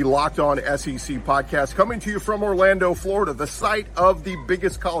of the Locked On SEC podcast, coming to you from Orlando, Florida, the site of the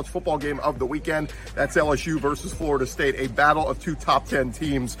biggest college football game of the weekend. That's LSU versus Florida State, a battle of 2 top 10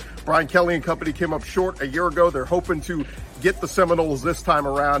 teams. Brian Kelly and company came up short a year ago. They're hoping to get the Seminoles this time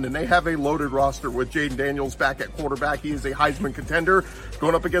around, and they have a loaded roster with Jaden Daniels back at quarterback. He is a Heisman contender,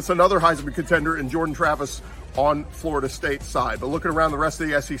 going up against another Heisman contender in Jordan Travis on Florida State's side. But looking around the rest of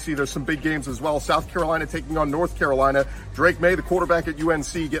the SEC, there's some big games as well. South Carolina taking on North Carolina. Drake May, the quarterback at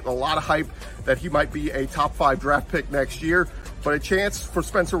UNC, getting a lot of hype that he might be a top 5 draft pick next year. But a chance for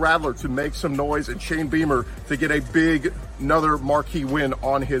Spencer Rattler to make some noise and Shane Beamer to get a big, another marquee win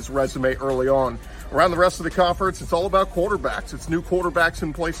on his resume early on. Around the rest of the conference, it's all about quarterbacks. It's new quarterbacks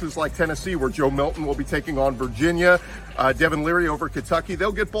in places like Tennessee, where Joe Milton will be taking on Virginia. Devin Leary over Kentucky.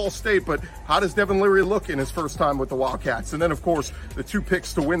 They'll get Ball State, but how does Devin Leary look in his first time with the Wildcats? And then, of course, the 2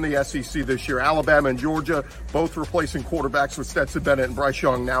 picks to win the SEC this year, Alabama and Georgia, both replacing quarterbacks with Stetson Bennett and Bryce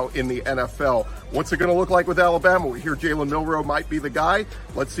Young now in the NFL. What's it going to look like with Alabama? We hear Jalen Milroe might be the guy.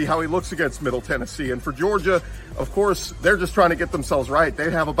 Let's see how he looks against Middle Tennessee. And for Georgia, of course, they're just trying to get themselves right.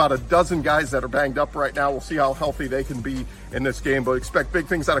 They have about a dozen guys that are banged up right now. We'll see how healthy they can be in this game, but expect big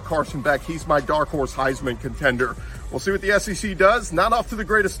things out of Carson Beck. He's my dark horse Heisman contender. We'll see what the SEC does. Not off to the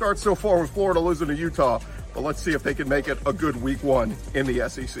greatest start so far with Florida losing to Utah, but let's see if they can make it a good week 1 in the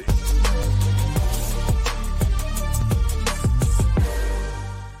SEC.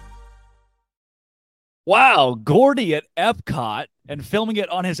 Wow, Gordy at Epcot and filming it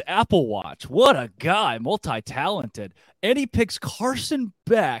on his Apple Watch. What a guy, multi-talented. And he picks Carson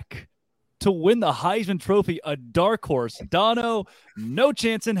Beck to win the Heisman Trophy, a dark horse. Dono, no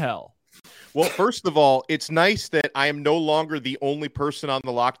chance in hell. Well, first of all, it's nice that I am no longer the only person on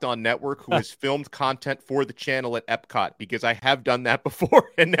the Locked On Network who has filmed content for the channel at Epcot, because I have done that before,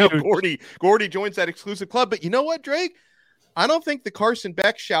 and now Gordy joins that exclusive club. But you know what, Drake? I don't think the Carson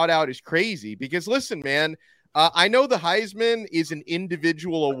Beck shout-out is crazy, because, listen, man, I know the Heisman is an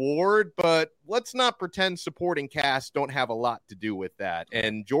individual award, but let's not pretend supporting cast don't have a lot to do with that.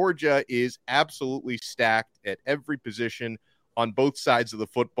 And Georgia is absolutely stacked at every position on both sides of the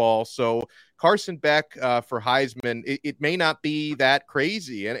football. So Carson Beck for Heisman, it may not be that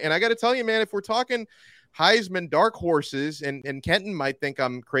crazy. And I got to tell you, man, if we're talking Heisman dark horses, and Kenton might think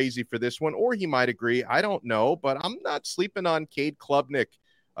I'm crazy for this one, or he might agree, I don't know, but I'm not sleeping on Cade Klubnik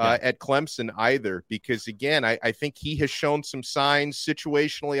at Clemson either, because again, I think he has shown some signs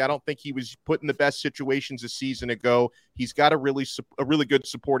situationally. I don't think he was put in the best situations a season ago. He's got a really good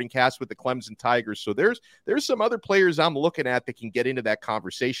supporting cast with the Clemson Tigers. So there's some other players I'm looking at that can get into that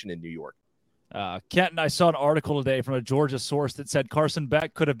conversation in New York. Kenton, I saw an article today from a Georgia source that said Carson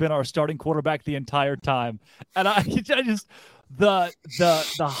Beck could have been our starting quarterback the entire time. And I just, the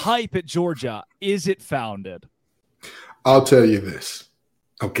hype at Georgia, is it founded? I'll tell you this.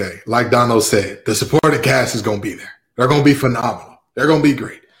 Okay, like Dono said, the supporting cast is going to be there. They're going to be phenomenal. They're going to be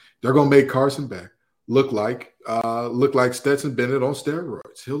great. They're going to make Carson Beck look like Stetson Bennett on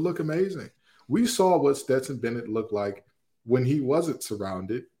steroids. He'll look amazing. We saw what Stetson Bennett looked like when he wasn't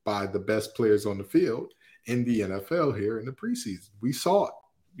surrounded by the best players on the field in the NFL here in the preseason. We saw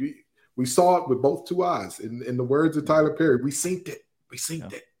it. We saw it with both two eyes. In the words of Tyler Perry, we synced it. We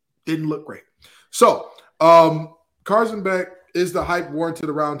synced it. Didn't look great. So Carson Beck, is the hype warranted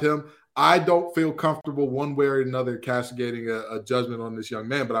around him? I don't feel comfortable one way or another castigating a judgment on this young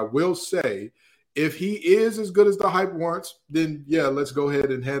man. But I will say, if he is as good as the hype warrants, then, yeah, let's go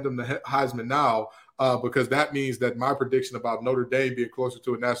ahead and hand him the Heisman now, because that means that my prediction about Notre Dame being closer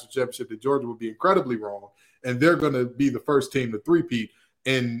to a national championship than Georgia would be incredibly wrong, and they're going to be the first team to three-peat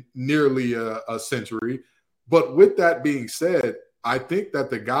in nearly a century. But with that being said, I think that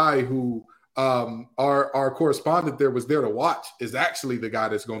the guy who our correspondent there was there to watch is actually the guy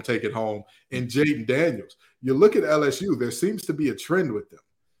that's going to take it home in Jaden Daniels. You look at LSU, there seems to be a trend with them.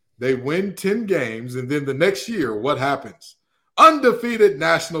 They win 10 games, and then the next year, what happens? Undefeated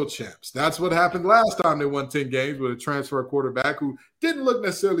national champs. That's what happened last time they won 10 games with a transfer quarterback who didn't look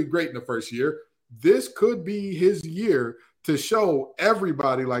necessarily great in the first year. This could be his year to show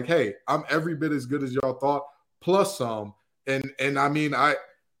everybody, like, hey, I'm every bit as good as y'all thought, plus some. And I mean,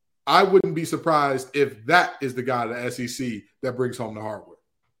 I wouldn't be surprised if that is the guy at the SEC that brings home the hardware.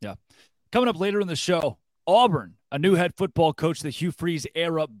 Yeah. Coming up later in the show, Auburn, a new head football coach. The Hugh Freeze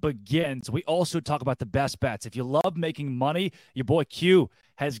era begins. We also talk about the best bets. If you love making money, your boy Q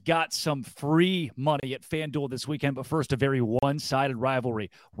has got some free money at FanDuel this weekend. But first, a very one-sided rivalry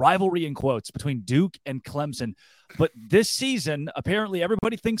in quotes, between Duke and Clemson. But this season, apparently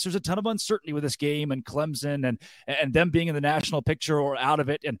everybody thinks there's a ton of uncertainty with this game and Clemson and them being in the national picture or out of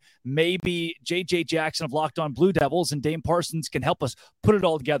it. And maybe J.J. Jackson of Locked On Blue Devils and Dame Parsons can help us put it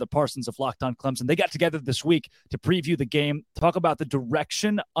all together. Parsons of Locked On Clemson. They got together this week to preview the game, talk about the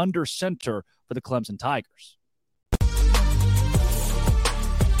direction under center for the Clemson Tigers.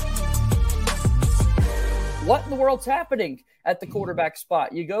 What in the world's happening at the quarterback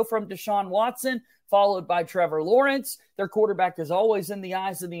spot? You go from Deshaun Watson, followed by Trevor Lawrence. Their quarterback is always in the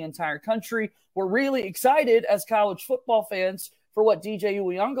eyes of the entire country. We're really excited as college football fans for what DJ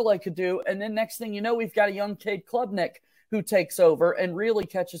Uiagalelei could do. And then next thing you know, we've got a young Cade Klubnik who takes over and really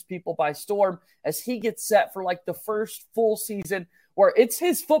catches people by storm as he gets set for like the first full season where it's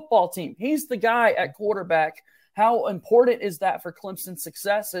his football team. He's the guy at quarterback. How important is that for Clemson's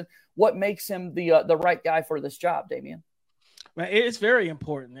success, and what makes him the right guy for this job, Damian? Man, it's very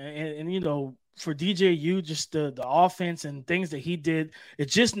important. And you know, for DJU, just the offense and things that he did,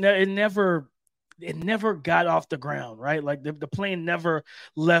 it never got off the ground, right? Like the plane never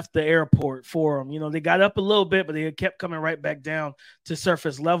left the airport for him. You know, they got up a little bit, but they kept coming right back down to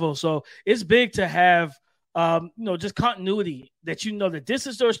surface level. So it's big to have, just continuity, that you know that this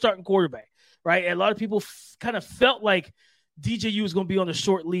is their starting quarterback, right? And a lot of people kind of felt like DJU was going to be on a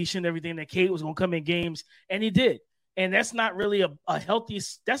short leash and everything, that Cade was going to come in games, and he did. And that's not really a healthy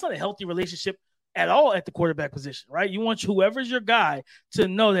relationship at all at the quarterback position, right? You want whoever's your guy to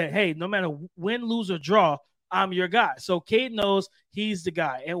know that, hey, no matter win, lose, or draw, I'm your guy. So Cade knows he's the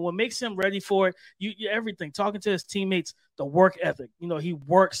guy. And what makes him ready for it, everything, talking to his teammates, the work ethic. You know, he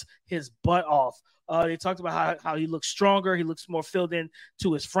works his butt off. They talked about how he looks stronger. He looks more filled in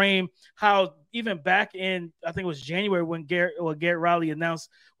to his frame. How even back in, I think it was January when Garrett Riley announced,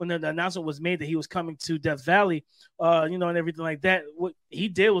 when the announcement was made that he was coming to Death Valley, and everything like that. What he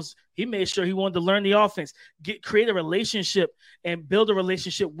did was he made sure he wanted to learn the offense, create a relationship and build a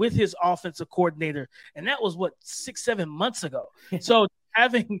relationship with his offensive coordinator. And that was 6-7 months ago. So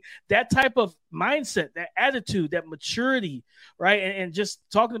having that type of mindset, that attitude, that maturity, right. And just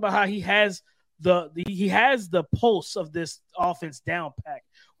talking about how he has the pulse of this offense down packed,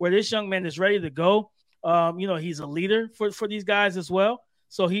 where this young man is ready to go. He's a leader for these guys as well.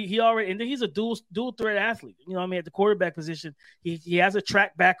 So he already, and then he's a dual threat athlete. At the quarterback position, he has a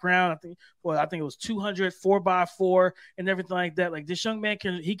track background. I think it was 200 4x4 and everything like that. Like, this young man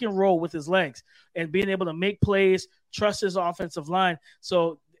can roll with his legs and being able to make plays, trust his offensive line.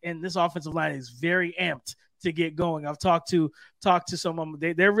 So, and this offensive line is very amped to get going. I've talked to some of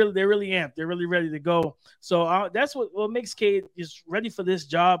them. They're really amped. They're really ready to go. So that's what makes Cade is ready for this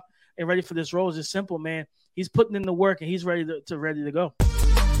job and ready for this role. Is just simple, man. He's putting in the work and he's ready to go.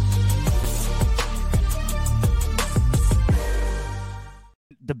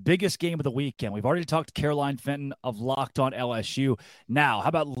 The biggest game of the weekend. We've already talked to Caroline Fenton of Locked On LSU. Now, how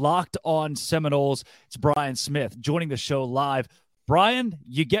about Locked On Seminoles? It's Brian Smith joining the show live. Brian,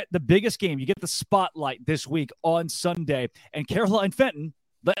 you get the biggest game. You get the spotlight this week on Sunday. And Caroline Fenton,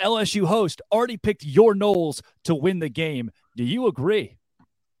 the LSU host, already picked your Noles to win the game. Do you agree?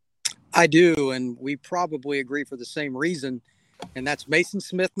 I do, and we probably agree for the same reason, and that's Mason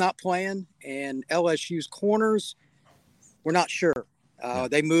Smith not playing, and LSU's corners, we're not sure.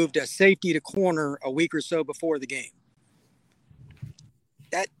 They moved a safety to corner a week or so before the game.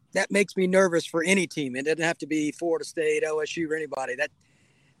 that makes me nervous for any team. It doesn't have to be Florida State, LSU, or anybody.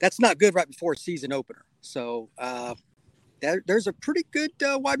 That's not good right before a season opener. So there's a pretty good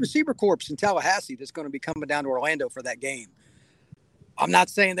wide receiver corps in Tallahassee that's going to be coming down to Orlando for that game. I'm not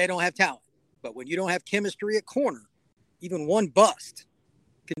saying they don't have talent, but when you don't have chemistry at corner, even one bust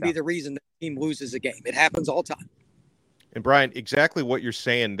can be the reason the team loses a game. It happens all the time. And Brian, exactly what you're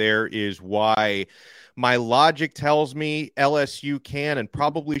saying there is why my logic tells me LSU can and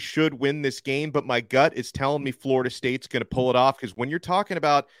probably should win this game, but my gut is telling me Florida State's going to pull it off, because when you're talking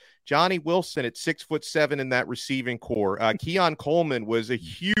about Johnny Wilson at 6'7" in that receiving core, Keon Coleman was a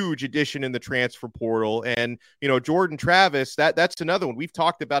huge addition in the transfer portal, and Jordan Travis, that's another one. We've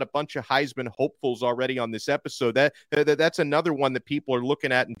talked about a bunch of Heisman hopefuls already on this episode. That's another one that people are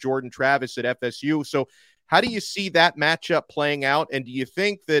looking at in Jordan Travis at FSU. So how do you see that matchup playing out? And do you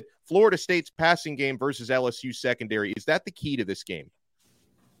think that Florida State's passing game versus LSU secondary, is that the key to this game?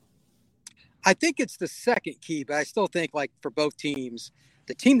 I think it's the second key, but I still think, like, for both teams,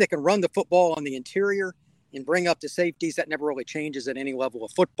 the team that can run the football on the interior and bring up the safeties, that never really changes at any level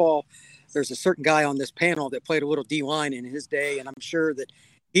of football. There's a certain guy on this panel that played a little D-line in his day, and I'm sure that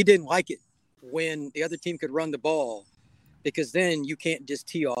he didn't like it when the other team could run the ball, because then you can't just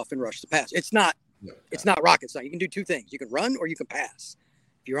tee off and rush the pass. It's not rocket science. You can do two things. You can run or you can pass.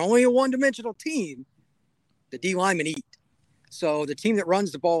 If you're only a one-dimensional team, the D-linemen eat. So the team that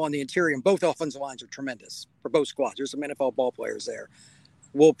runs the ball on the interior, and both offensive lines are tremendous for both squads. There's some NFL ball players there.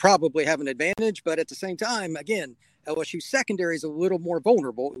 Will probably have an advantage, but at the same time, again, LSU secondary is a little more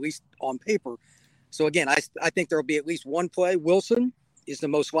vulnerable, at least on paper. So again, I think there will be at least one play. Wilson is the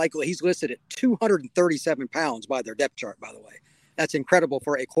most likely. He's listed at 237 pounds by their depth chart, by the way. That's incredible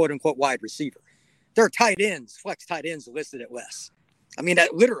for a quote-unquote wide receiver. There are tight ends, flex tight ends listed at less. I mean,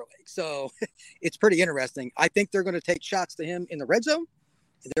 that literally. So it's pretty interesting. I think they're going to take shots to him in the red zone.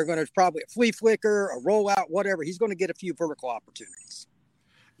 They're going to probably a flea flicker, a rollout, whatever. He's going to get a few vertical opportunities.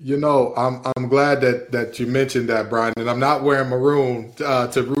 I'm glad that you mentioned that, Brian, and I'm not wearing maroon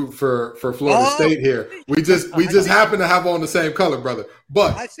to root for Florida State here. We just happen to have on the same color, brother.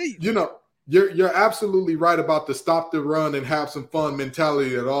 But I see. You're absolutely right about the stop the run and have some fun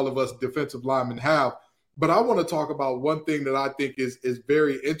mentality that all of us defensive linemen have. But I want to talk about one thing that I think is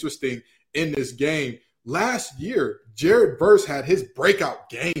very interesting in this game. Last year, Jared Verse had his breakout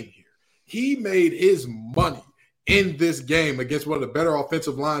game here. He made his money in this game against one of the better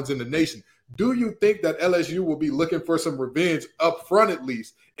offensive lines in the nation. Do you think that LSU will be looking for some revenge up front at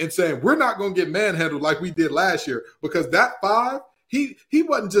least and saying, we're not going to get manhandled like we did last year? Because that 5, he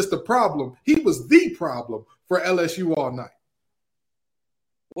wasn't just a problem. He was the problem for LSU all night.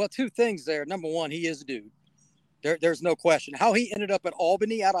 Well, two things there. Number one, he is a dude. There's no question. How he ended up at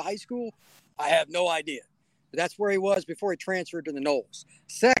Albany out of high school, I have no idea. But that's where he was before he transferred to the Knolls.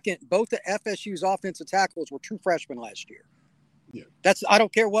 Second, both of FSU's offensive tackles were true freshmen last year. Yeah. I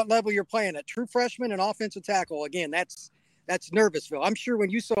don't care what level you're playing at. True freshman and offensive tackle, again, that's Nervousville. I'm sure when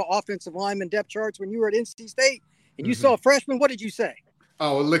you saw offensive lineman depth charts when you were at NC State and you saw a freshman, what did you say?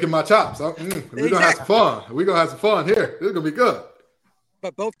 Oh, well, look at my chops. We're going to have some fun. We're going to have some fun here. This is going to be good.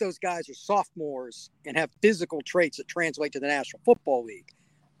 But both those guys are sophomores and have physical traits that translate to the National Football League.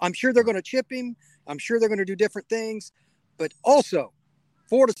 I'm sure they're going to chip him. I'm sure they're going to do different things. But also,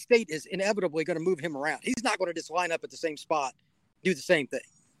 Florida State is inevitably going to move him around. He's not going to just line up at the same spot, do the same thing.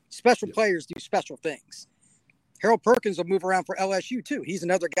 Special players do special things. Harold Perkins will move around for LSU, too. He's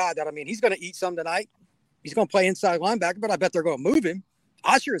another guy that, he's going to eat some tonight. He's going to play inside linebacker, but I bet they're going to move him.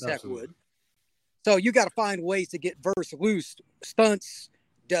 I sure as heck would. So you got to find ways to get Verse loose, stunts,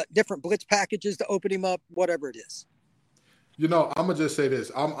 different blitz packages to open him up, whatever it is. I'm gonna just say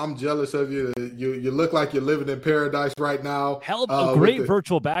this. I'm jealous of you. You look like you're living in paradise right now. Hell of a great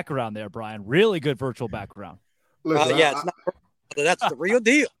virtual background there, Brian. Really good virtual background. Listen, it's not. That's the real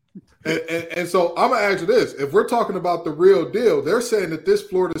deal. And so I'm gonna ask you this: if we're talking about the real deal, they're saying that this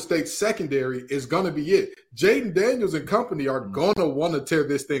Florida State secondary is gonna be it. Jaden Daniels and company are gonna want to tear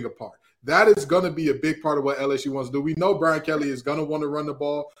this thing apart. That is going to be a big part of what LSU wants to do. We know Brian Kelly is going to want to run the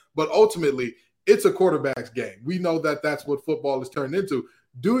ball, but ultimately it's a quarterback's game. We know that that's what football is turned into.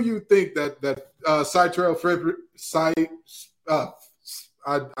 Do you think that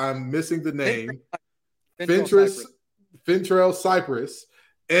I'm missing the name, Fentrell Cypress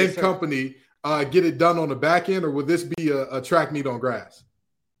and company get it done on the back end, or would this be a track meet on grass?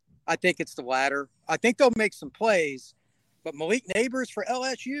 I think it's the latter. I think they'll make some plays, but Malik Neighbors for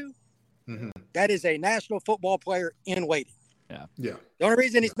LSU, that is a national football player in waiting. Yeah. The only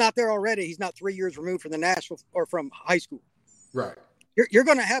reason he's not there already, he's not 3 years removed from the national or from high school. Right. You're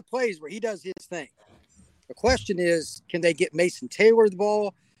going to have plays where he does his thing. The question is, can they get Mason Taylor the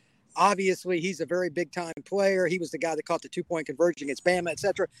ball? Obviously, he's a very big-time player. He was the guy that caught the 2-point conversion against Bama,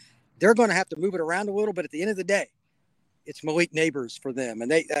 etc. They're going to have to move it around a little, but at the end of the day, it's Malik Neighbors for them.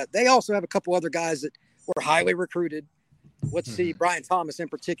 And they also have a couple other guys that were highly recruited. Let's see, Brian Thomas in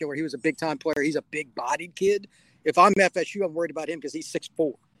particular. He was a big-time player. He's a big-bodied kid. If I'm FSU, I'm worried about him because he's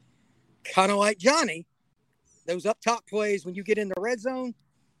 6'4". Kind of like Johnny, those up-top plays when you get in the red zone,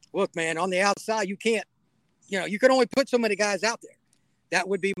 look, man, on the outside, you can't, you can only put so many guys out there. That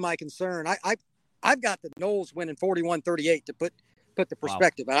would be my concern. I've got the Noles winning 41-38 to put the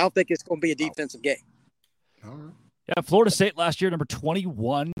perspective. Wow. I don't think it's going to be a defensive game. All right. Yeah, Florida State last year, number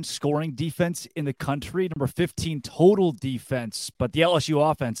 21 scoring defense in the country, number 15 total defense, but the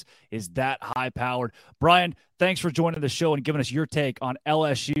LSU offense is that high-powered. Brian, thanks for joining the show and giving us your take on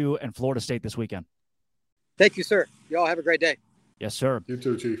LSU and Florida State this weekend. Thank you, sir. Y'all have a great day. Yes, sir. You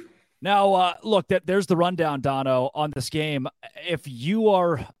too, Chief. Now, look, there's the rundown, Dono, on this game. If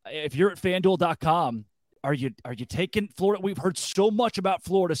you're at FanDuel.com, are you taking Florida? We've heard so much about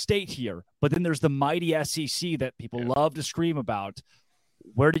Florida State here, but then there's the mighty SEC that people love to scream about.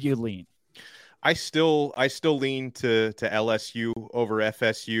 Where do you lean? I still lean to LSU over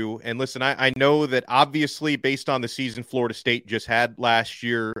FSU. And listen, I know that obviously based on the season Florida State just had last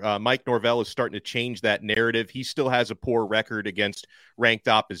year, Mike Norvell is starting to change that narrative. He still has a poor record against ranked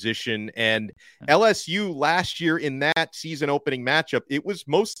opposition. And LSU last year in that season opening matchup, it was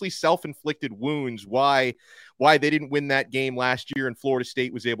mostly self-inflicted wounds why they didn't win that game last year and Florida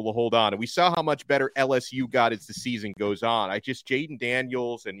State was able to hold on. And we saw how much better LSU got as the season goes on. Jaden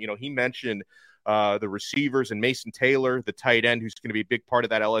Daniels, and, he mentioned the receivers and Mason Taylor, the tight end, who's going to be a big part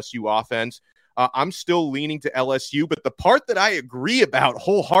of that LSU offense. I'm still leaning to LSU, but the part that I agree about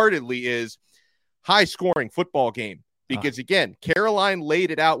wholeheartedly is high-scoring football game. Because, again, Caroline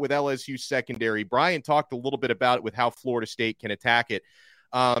laid it out with LSU secondary. Brian talked a little bit about it with how Florida State can attack it.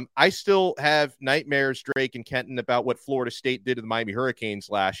 I still have nightmares, Drake and Kenton, about what Florida State did to the Miami Hurricanes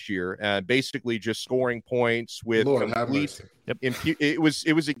last year. Basically just scoring points with complete. It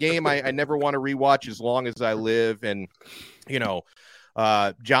was a game I never want to rewatch as long as I live. And,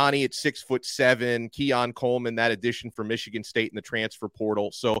 Johnny at 6'7", Keon Coleman, that addition for Michigan State in the transfer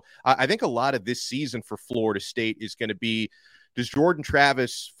portal. So I think a lot of this season for Florida State is going to be, does Jordan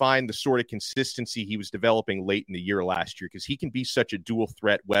Travis find the sort of consistency he was developing late in the year last year? Because he can be such a dual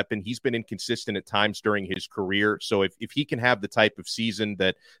threat weapon. He's been inconsistent at times during his career. So if he can have the type of season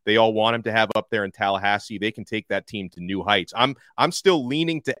that they all want him to have up there in Tallahassee, they can take that team to new heights. I'm still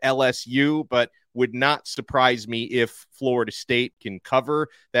leaning to LSU, but would not surprise me if Florida State can cover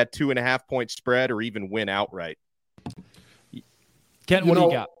that 2.5-point spread or even win outright. Kent, what do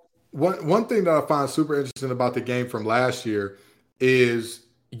you got? One thing that I find super interesting about the game from last year is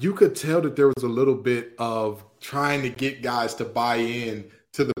you could tell that there was a little bit of trying to get guys to buy in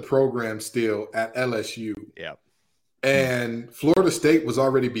to the program still at LSU. Yeah. And Florida State was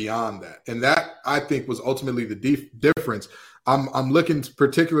already beyond that. And that, I think, was ultimately the difference. I'm looking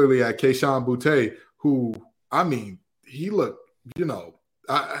particularly at Keyshawn Boutte, who, he looked,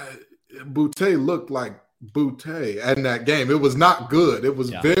 Boutte looked like Boutte in that game. It was not good. It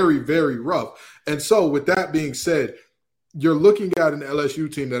was very, very rough. And so with that being said, you're looking at an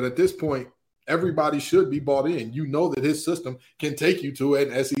LSU team that at this point, everybody should be bought in. You know that his system can take you to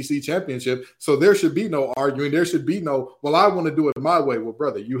an SEC championship. So there should be no arguing. There should be no, well, I want to do it my way. Well,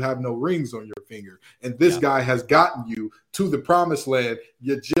 brother, you have no rings on your finger. And this guy has gotten you to the promised land.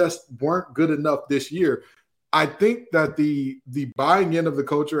 You just weren't good enough this year. I think that the buying in of the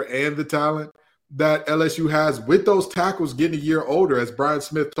culture and the talent that LSU has with those tackles getting a year older, as Brian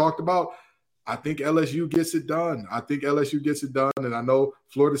Smith talked about, I think LSU gets it done. And I know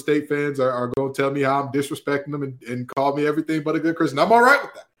Florida State fans are going to tell me how I'm disrespecting them and call me everything but a good Christian. I'm all right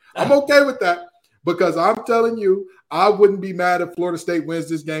with that. I'm okay with that because I'm telling you, I wouldn't be mad if Florida State wins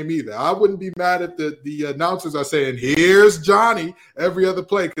this game either. I wouldn't be mad if the announcers are saying, here's Johnny every other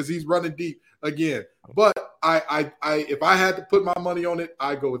play because he's running deep again. But if I had to put my money on it,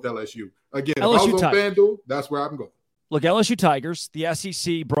 I go with LSU. Again, if I was on FanDuel, that's where I'm going. Look, LSU Tigers, the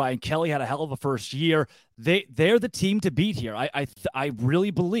SEC, Brian Kelly had a hell of a first year. They're the team to beat here. I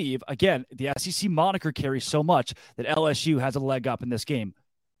really believe, again, the SEC moniker carries so much that LSU has a leg up in this game.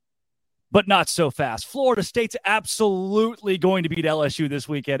 But not so fast. Florida State's absolutely going to beat LSU this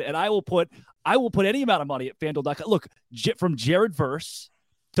weekend, and I will put any amount of money at FanDuel.com. Look, from Jared Verse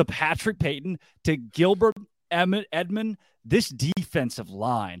to Patrick Payton to Gilbert Edmond, this defensive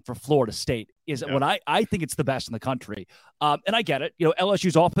line for Florida State is what I think it's the best in the country. And I get it.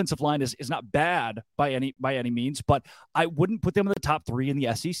 LSU's offensive line is not bad by any means, but I wouldn't put them in the top 3 in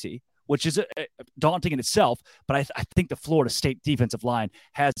the SEC. which is daunting in itself. But I think the Florida State defensive line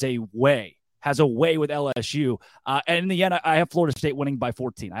has a way with LSU. And in the end, I have Florida State winning by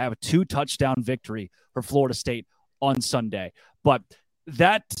 14. I have a 2-touchdown victory for Florida State on Sunday. But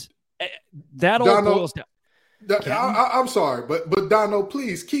that all boils down. I'm sorry, but Dono,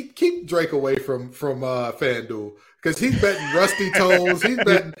 please keep Drake away from FanDuel, because he's betting rusty toes. He's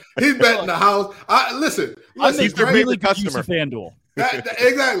betting the house. Listen, he's the really customer. FanDuel.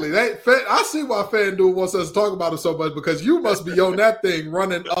 Exactly. I see why FanDuel wants us to talk about it so much, because you must be on that thing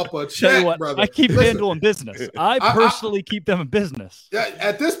running up a check, brother. I keep FanDuel in business. I personally keep them in business. Yeah,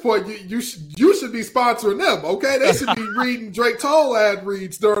 at this point, you should be sponsoring them. Okay, they should be reading Drake Toll ad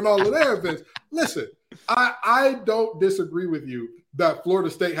reads during all of their events. Listen, I don't disagree with you that Florida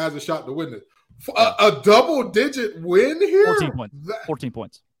State has a shot to win this. A double-digit win here? 14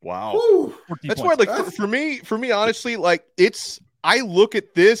 points. Wow. Woo. That's why, for me, honestly, I look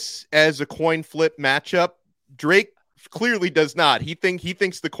at this as a coin flip matchup. Drake clearly does not. He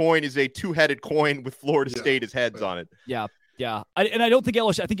thinks the coin is a two-headed coin with Florida State as heads on it. Yeah. I don't think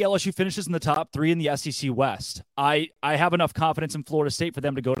LSU. I think LSU finishes in the top 3 in the SEC West. I have enough confidence in Florida State for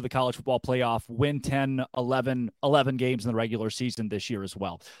them to go to the college football playoff, win 10, 11 games in the regular season this year as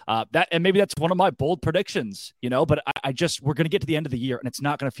well. And maybe that's one of my bold predictions, but we're going to get to the end of the year and it's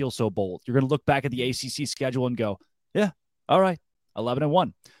not going to feel so bold. You're going to look back at the ACC schedule and go, yeah, all right,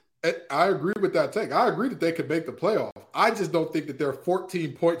 11-1. I agree with that take. I agree that they could make the playoff. I just don't think that they're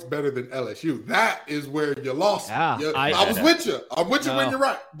 14 points better than LSU. That is where you lost. Yeah, I was with you. I'm with you when you're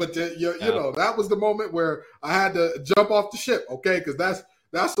right. But you know, that was the moment where I had to jump off the ship. Okay, because that's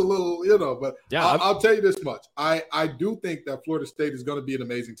a little, But yeah, I'll tell you this much. I do think that Florida State is going to be an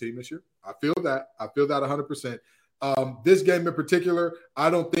amazing team this year. I feel that 100%. This game in particular, I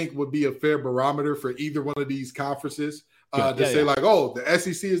don't think would be a fair barometer for either one of these conferences. Say like, oh, the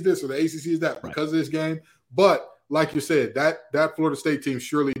SEC is this or the ACC is that because of this game. But like you said, that Florida State team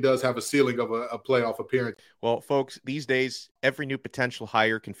surely does have a ceiling of a playoff appearance. Well, folks, these days, every new potential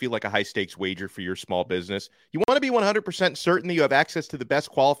hire can feel like a high-stakes wager for your small business. You want to be 100% certain that you have access to the best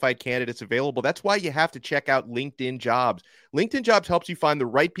qualified candidates available. That's why you have to check out LinkedIn Jobs. LinkedIn Jobs helps you find the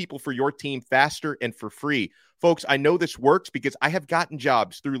right people for your team faster and for free. Folks, I know this works because I have gotten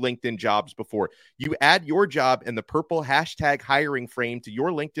jobs through LinkedIn Jobs before. You add your job and the purple hashtag hiring frame to your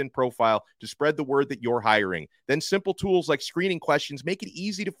LinkedIn profile to spread the word that you're hiring. Then simple tools like screening questions make it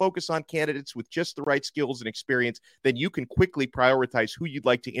easy to focus on candidates with just the right skills and experience. Then you can quickly prioritize who you'd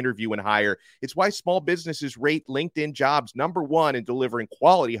like to interview and hire. It's why small businesses rate LinkedIn Jobs #1 in delivering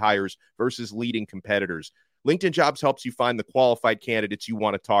quality hires versus leading competitors. LinkedIn Jobs helps you find the qualified candidates you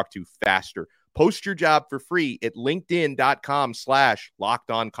want to talk to faster. Post your job for free at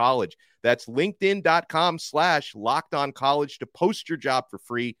linkedin.com/lockedoncollege. That's linkedin.com/lockedoncollege to post your job for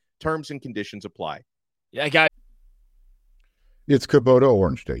free. Terms and conditions apply. Yeah, guys. It's Kubota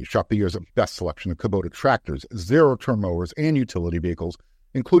Orange Day. Shop the year's best selection of Kubota tractors, zero-turn mowers, and utility vehicles,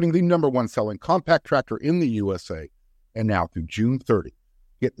 including the #1 selling compact tractor in the USA. And now through June 30,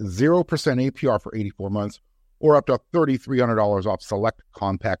 get 0% APR for 84 months or up to $3,300 off select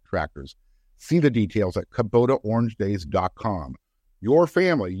compact tractors. See the details at KubotaOrangeDays.com. Your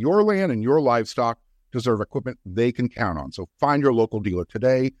family, your land, and your livestock deserve equipment they can count on. So find your local dealer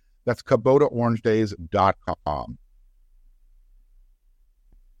today. That's KubotaOrangeDays.com.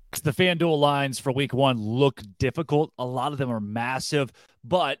 The FanDuel lines for week 1 look difficult. A lot of them are massive,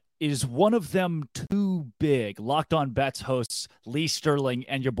 but is one of them too big? Locked On Bets hosts Lee Sterling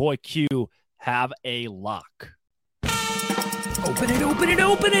and your boy Q have a lock. Open it.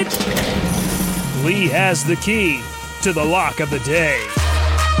 Lee has the key to the lock of the day.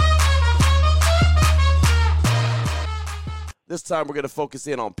 This time we're going to focus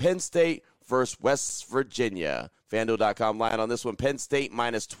in on Penn State versus West Virginia. FanDuel.com line on this one. Penn State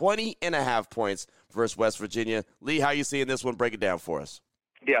minus 20.5 points versus West Virginia. Lee, how you seeing this one? Break it down for us.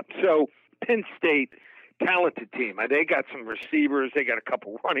 Yeah, so Penn State, talented team. They got some receivers. They got a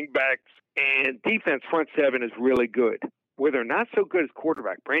couple running backs. And defense front seven is really good. Where they're not so good as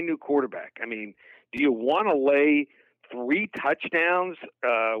quarterback, brand new quarterback. I mean, do you want to lay 3 touchdowns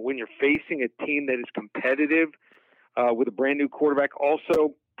when you're facing a team that is competitive with a brand new quarterback?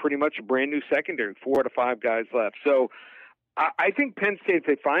 Also, pretty much a brand new secondary, 4 out of 5 guys left. So I think Penn State, if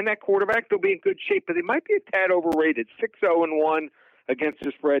they find that quarterback, they'll be in good shape, but they might be a tad overrated. 6-0-1 against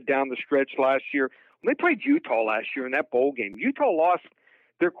the spread down the stretch last year. When they played Utah last year in that bowl game, Utah lost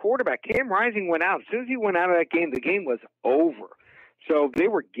their quarterback. Cam Rising went out. As soon as he went out of that game, the game was over. So they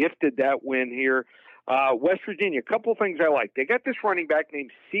were gifted that win here. West Virginia, a couple of things I like. They got this running back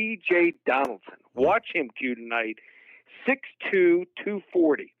named C.J. Donaldson. Watch him, Q, tonight. 6'2",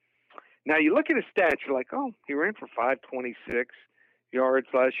 240. Now, you look at his stats, you're like, oh, he ran for 526 yards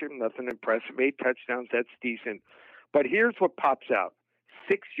last year. Nothing impressive. 8 touchdowns, that's decent. But here's what pops out.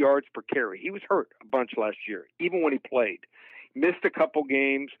 6 yards per carry. He was hurt a bunch last year, even when he played. Missed a couple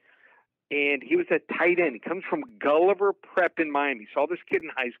games, and he was a tight end. He comes from Gulliver Prep in Miami. Saw this kid in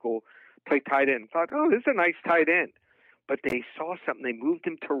high school play tight end. Thought, oh, this is a nice tight end. But they saw something. They moved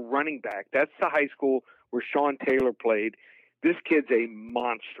him to running back. That's the high school where Sean Taylor played. This kid's a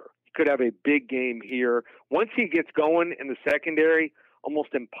monster. He could have a big game here. Once he gets going in the secondary,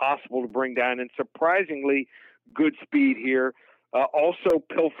 almost impossible to bring down, and surprisingly good speed here. Also,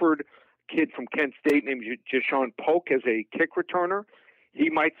 Pilford, kid from Kent State named Jashawn Polk, as a kick returner. He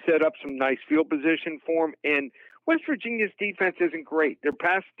might set up some nice field position for him. And West Virginia's defense isn't great. Their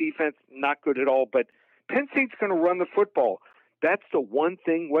pass defense, not good at all. But Penn State's going to run the football. That's the one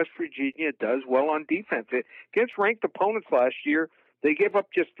thing West Virginia does well on defense. Against ranked opponents last year, they gave up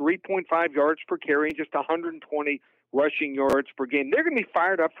just 3.5 yards per carry and just 120 rushing yards per game. They're going to be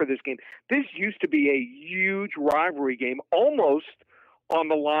fired up for this game. This used to be a huge rivalry game, almost on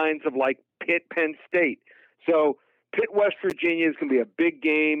the lines of like Pitt-Penn State. So Pitt-West Virginia is going to be a big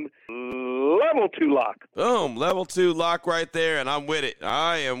game. Level 2 lock. Boom, level 2 lock right there, and I'm with it.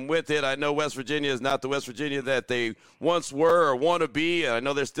 I am with it. I know West Virginia is not the West Virginia that they once were or want to be, and I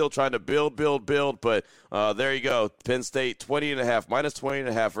know they're still trying to build, but there you go. Penn State, 20.5, minus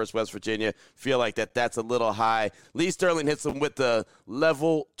 20.5 versus West Virginia. Feel like that's a little high. Lee Sterling hits them with the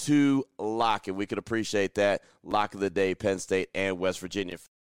level 2 lock, and we could appreciate that. Lock of the day, Penn State and West Virginia.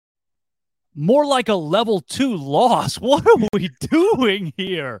 More like a level 2 loss. What are we doing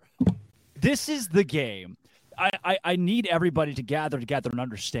here? This is the game. I need everybody to gather together and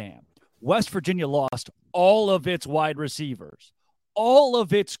understand. West Virginia lost all of its wide receivers, all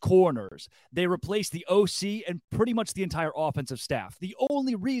of its corners. They replaced the OC and pretty much the entire offensive staff. The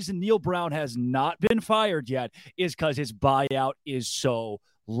only reason Neil Brown has not been fired yet is because his buyout is so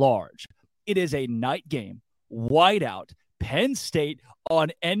large. It is a night game, whiteout, Penn State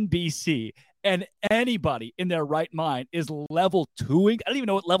on NBC, and anybody in their right mind is level 2ing. I don't even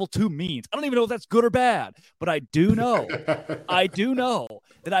know what level 2 means. I don't even know if that's good or bad, but I do know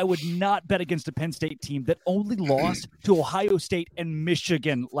that I would not bet against a Penn State team that only lost to Ohio State and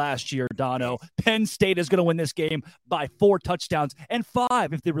Michigan last year, Dono. Penn State is going to win this game by 4 touchdowns and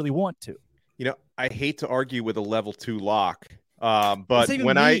 5 if they really want to. You know, I hate to argue with a level 2 lock, but but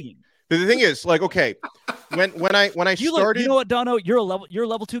the thing is, like, okay, when I started, you know what, Dono, you're a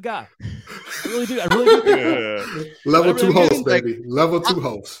level 2 guy. I really do. I really do. Level 2 host, baby. Level 2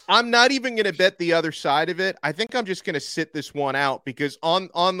 host. I'm not even going to bet the other side of it. I think I'm just going to sit this one out because on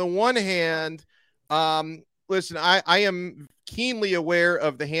the one hand, listen, I am keenly aware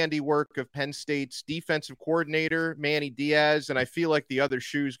of the handiwork of Penn State's defensive coordinator, Manny Diaz, and I feel like the other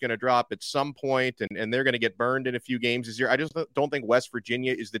shoe's going to drop at some point, and they're going to get burned in a few games this year. I just don't think West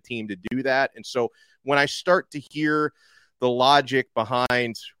Virginia is the team to do that. And so when I start to hear the logic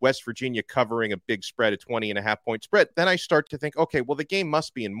behind West Virginia covering a big spread, a 20.5-point spread, then I start to think, okay, well, the game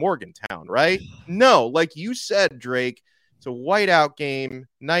must be in Morgantown, right? No, like you said, Drake, it's a whiteout game,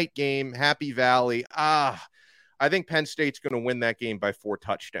 night game, Happy Valley. I think Penn State's going to win that game by 4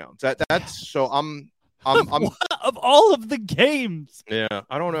 touchdowns. That's so I'm of all of the games. Yeah,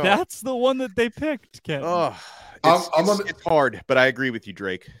 I don't know. That's the one that they picked, Ken. It's hard, but I agree with you,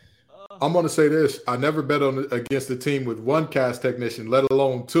 Drake. I'm going to say this. I never bet against a team with 1 cast technician, let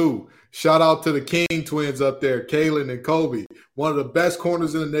alone 2. Shout out to the King twins up there, Kalen and Kobe. One of the best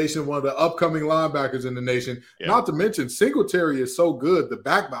corners in the nation, one of the upcoming linebackers in the nation. Yeah. Not to mention, Singletary is so good. The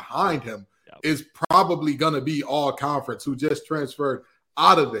back behind him is probably going to be all conference who just transferred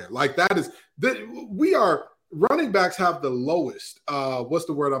out of there. Like running backs have the lowest, what's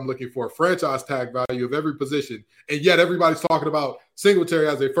the word I'm looking for? Franchise tag value of every position. And yet everybody's talking about Singletary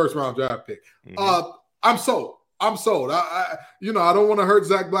as a first-round draft pick. Mm-hmm. I'm sold. I don't want to hurt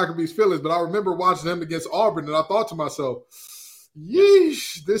Zach Blackerby's feelings, but I remember watching him against Auburn, and I thought to myself,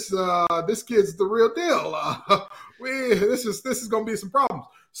 yeesh, this kid's the real deal. This is going to be some problems.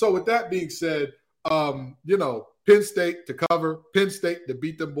 So with that being said, Penn State to cover, Penn State to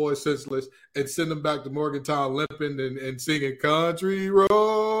beat them boys senseless and send them back to Morgantown limping and singing country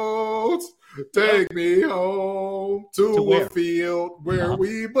roads. Take me home to a field where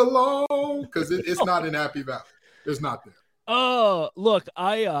we belong. Because it's not in Happy Valley. It's not there. Oh, look,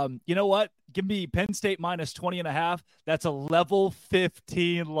 you know what? Give me Penn State minus 20.5. That's a level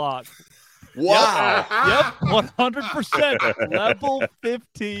 15 lock. Wow. Yep, 100%. Level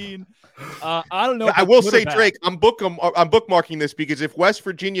 15. I don't know. I will say, Drake, I'm bookmarking this because if West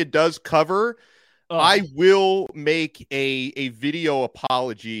Virginia does cover, I will make a video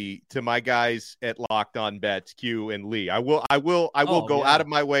apology to my guys at Locked On Bets, Q and Lee. I will go out of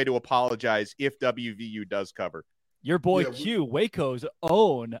my way to apologize if WVU does cover. Your boy Q, Waco's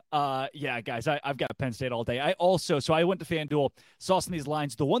own. Guys, I've got Penn State all day. I went to FanDuel, saw some of these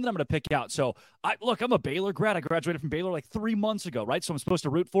lines. The one that I'm going to pick out. So, I'm a Baylor grad. I graduated from Baylor like 3 months ago, right? So I'm supposed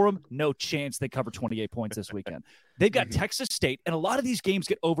to root for them. No chance they cover 28 points this weekend. They've got Texas State, and a lot of these games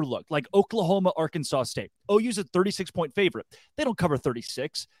get overlooked, like Oklahoma, Arkansas State. OU's a 36-point favorite. They don't cover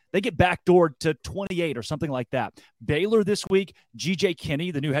 36. They get backdoored to 28 or something like that. Baylor this week, G.J. Kinney,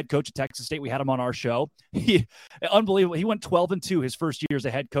 the new head coach at Texas State. We had him on our show. Unbelievable. He went 12-2 his first year as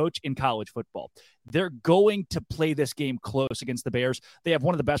a head coach in college football. They're going to play this game close against the Bears. They have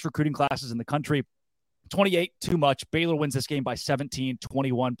one of the best recruiting classes in the country. 28, too much. Baylor wins this game by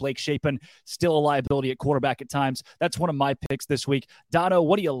 17-21. Blake Shapen, still a liability at quarterback at times. That's one of my picks this week. Dono,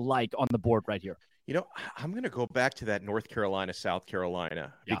 what do you like on the board right here? I'm going to go back to that North Carolina, South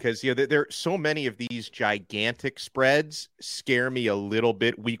Carolina, because there so many of these gigantic spreads scare me a little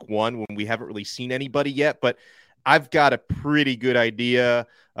bit week one when we haven't really seen anybody yet. But I've got a pretty good idea,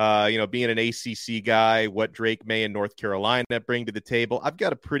 being an ACC guy, what Drake May and North Carolina bring to the table. I've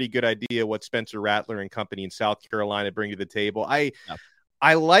got a pretty good idea what Spencer Rattler and company in South Carolina bring to the table.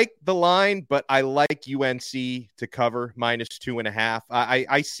 I like the line, but I like UNC to cover -2.5.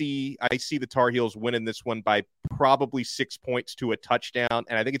 I see the Tar Heels winning this one by probably 6 points to a touchdown,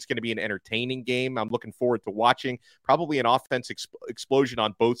 and I think it's going to be an entertaining game. I'm looking forward to watching. Probably an offense explosion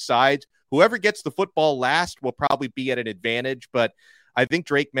on both sides. Whoever gets the football last will probably be at an advantage, but I think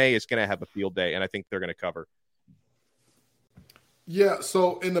Drake May is going to have a field day, and I think they're going to cover. Yeah,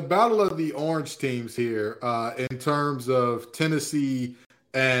 so in the battle of the orange teams here, in terms of Tennessee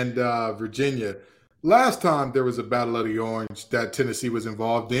and Virginia, last time there was a battle of the orange that Tennessee was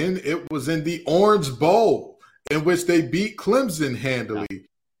involved in, it was in the Orange Bowl, in which they beat Clemson handily.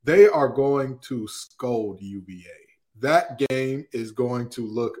 They are going to scold UVA. That game is going to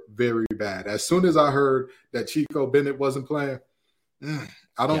look very bad. As soon as I heard that Chico Bennett wasn't playing,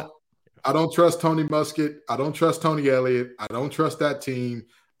 I don't trust Tony Muskett. I don't trust Tony Elliott. I don't trust that team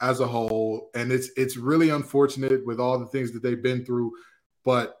as a whole. And it's really unfortunate with all the things that they've been through.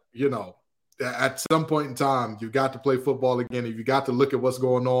 But, at some point in time, you've got to play football again. And you got to look at what's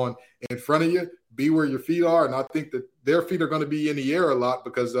going on in front of you, be where your feet are. And I think that their feet are going to be in the air a lot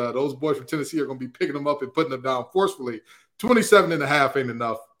because those boys from Tennessee are going to be picking them up and putting them down forcefully. 27.5 ain't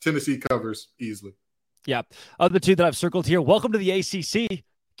enough. Tennessee covers easily. Yeah. Other two that I've circled here. Welcome to the ACC.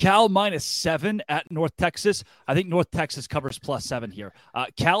 Cal -7 at North Texas. I think North Texas covers +7 here.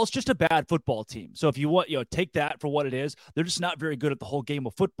 Cal's just a bad football team. So if you want, take that for what it is. They're just not very good at the whole game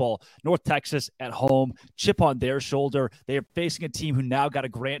of football. North Texas at home, chip on their shoulder. They are facing a team who now got a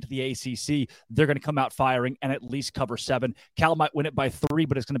grant to the ACC. They're going to come out firing and at least cover 7. Cal might win it by 3,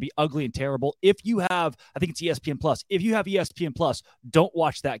 but it's going to be ugly and terrible. If you have, I think it's ESPN Plus. If you have ESPN Plus, don't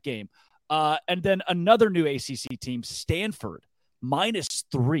watch that game. And then another new ACC team, Stanford.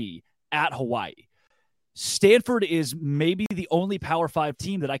 -3 at Hawaii. Stanford is maybe the only Power 5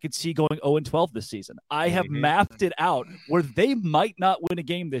 team that I could see going 0-12 this season. I have mapped it out where they might not win a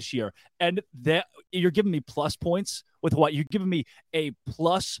game this year. And that you're giving me plus points with Hawaii. You're giving me a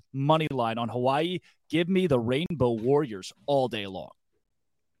plus money line on Hawaii. Give me the Rainbow Warriors all day long.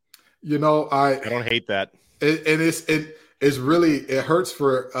 I don't hate that. It's really, it hurts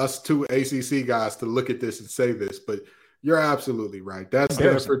for us two ACC guys to look at this and say this, but you're absolutely right. That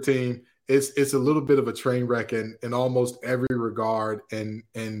Stanford team, it's a little bit of a train wreck in almost every regard. And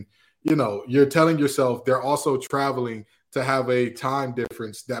you're telling yourself they're also traveling to have a time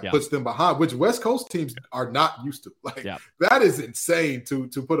difference that puts them behind, which West Coast teams are not used to. That is insane to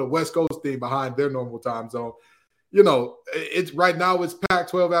put a West Coast team behind their normal time zone. It's right now it's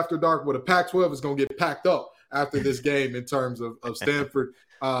Pac-12 after dark, where the Pac-12 is going to get packed up after this game in terms of Stanford.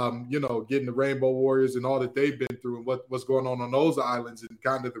 Getting the Rainbow Warriors and all that they've been through and what's going on those islands and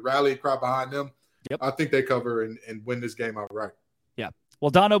kind of the rallying cry behind them. I think they cover and win this game outright. Yeah.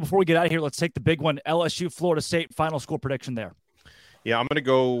 Well, Dono, before we get out of here, let's take the big one. LSU, Florida State, final score prediction there. Yeah, I'm going to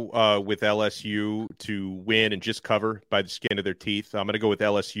go with LSU to win and just cover by the skin of their teeth. I'm going to go with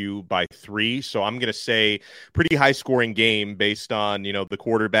LSU by 3. So I'm going to say pretty high-scoring game based on, the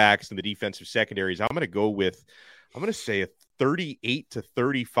quarterbacks and the defensive secondaries. I'm going to say a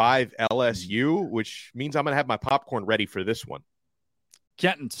 38-35 LSU, which means I'm going to have my popcorn ready for this one.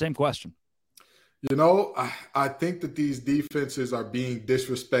 Kenton, same question. I think that these defenses are being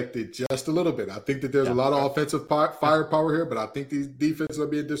disrespected just a little bit. I think that there's a lot of offensive firepower here, but I think these defenses are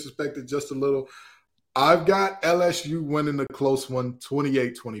being disrespected just a little. I've got LSU winning a close one,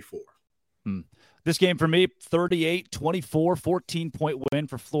 28-24. This game for me, 38-24, 14-point win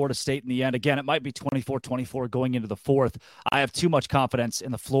for Florida State in the end. Again, it might be 24-24 going into the fourth. I have too much confidence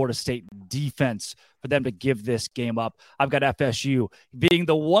in the Florida State defense for them to give this game up. I've got FSU being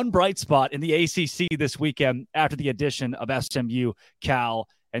the one bright spot in the ACC this weekend after the addition of SMU, Cal,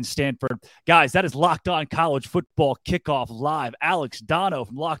 and Stanford. Guys, that is Locked On College Football Kickoff Live. Alex Dono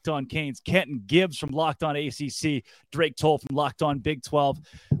from Locked On Canes, Kenton Gibbs from Locked On ACC, Drake Toll from Locked On Big 12.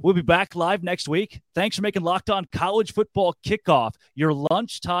 We'll be back live next week. Thanks for making Locked On College Football Kickoff your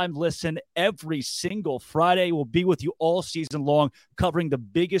lunchtime listen every single Friday. We'll be with you all season long, covering the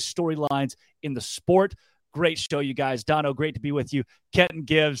biggest storylines in the sport. Great show, you guys. Dono, great to be with you. Kenton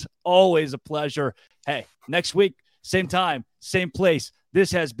Gibbs, always a pleasure. Hey, next week, same time, same place.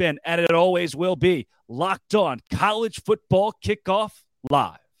 This has been, and it always will be, Locked On College Football Kickoff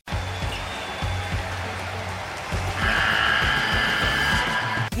Live.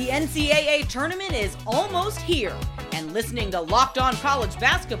 The NCAA tournament is almost here, and listening to Locked On College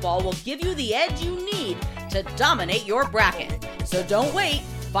Basketball will give you the edge you need to dominate your bracket. So don't wait.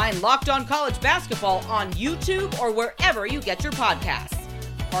 Find Locked On College Basketball on YouTube or wherever you get your podcasts.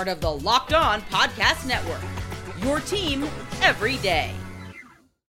 Part of the Locked On Podcast Network. Your team every day.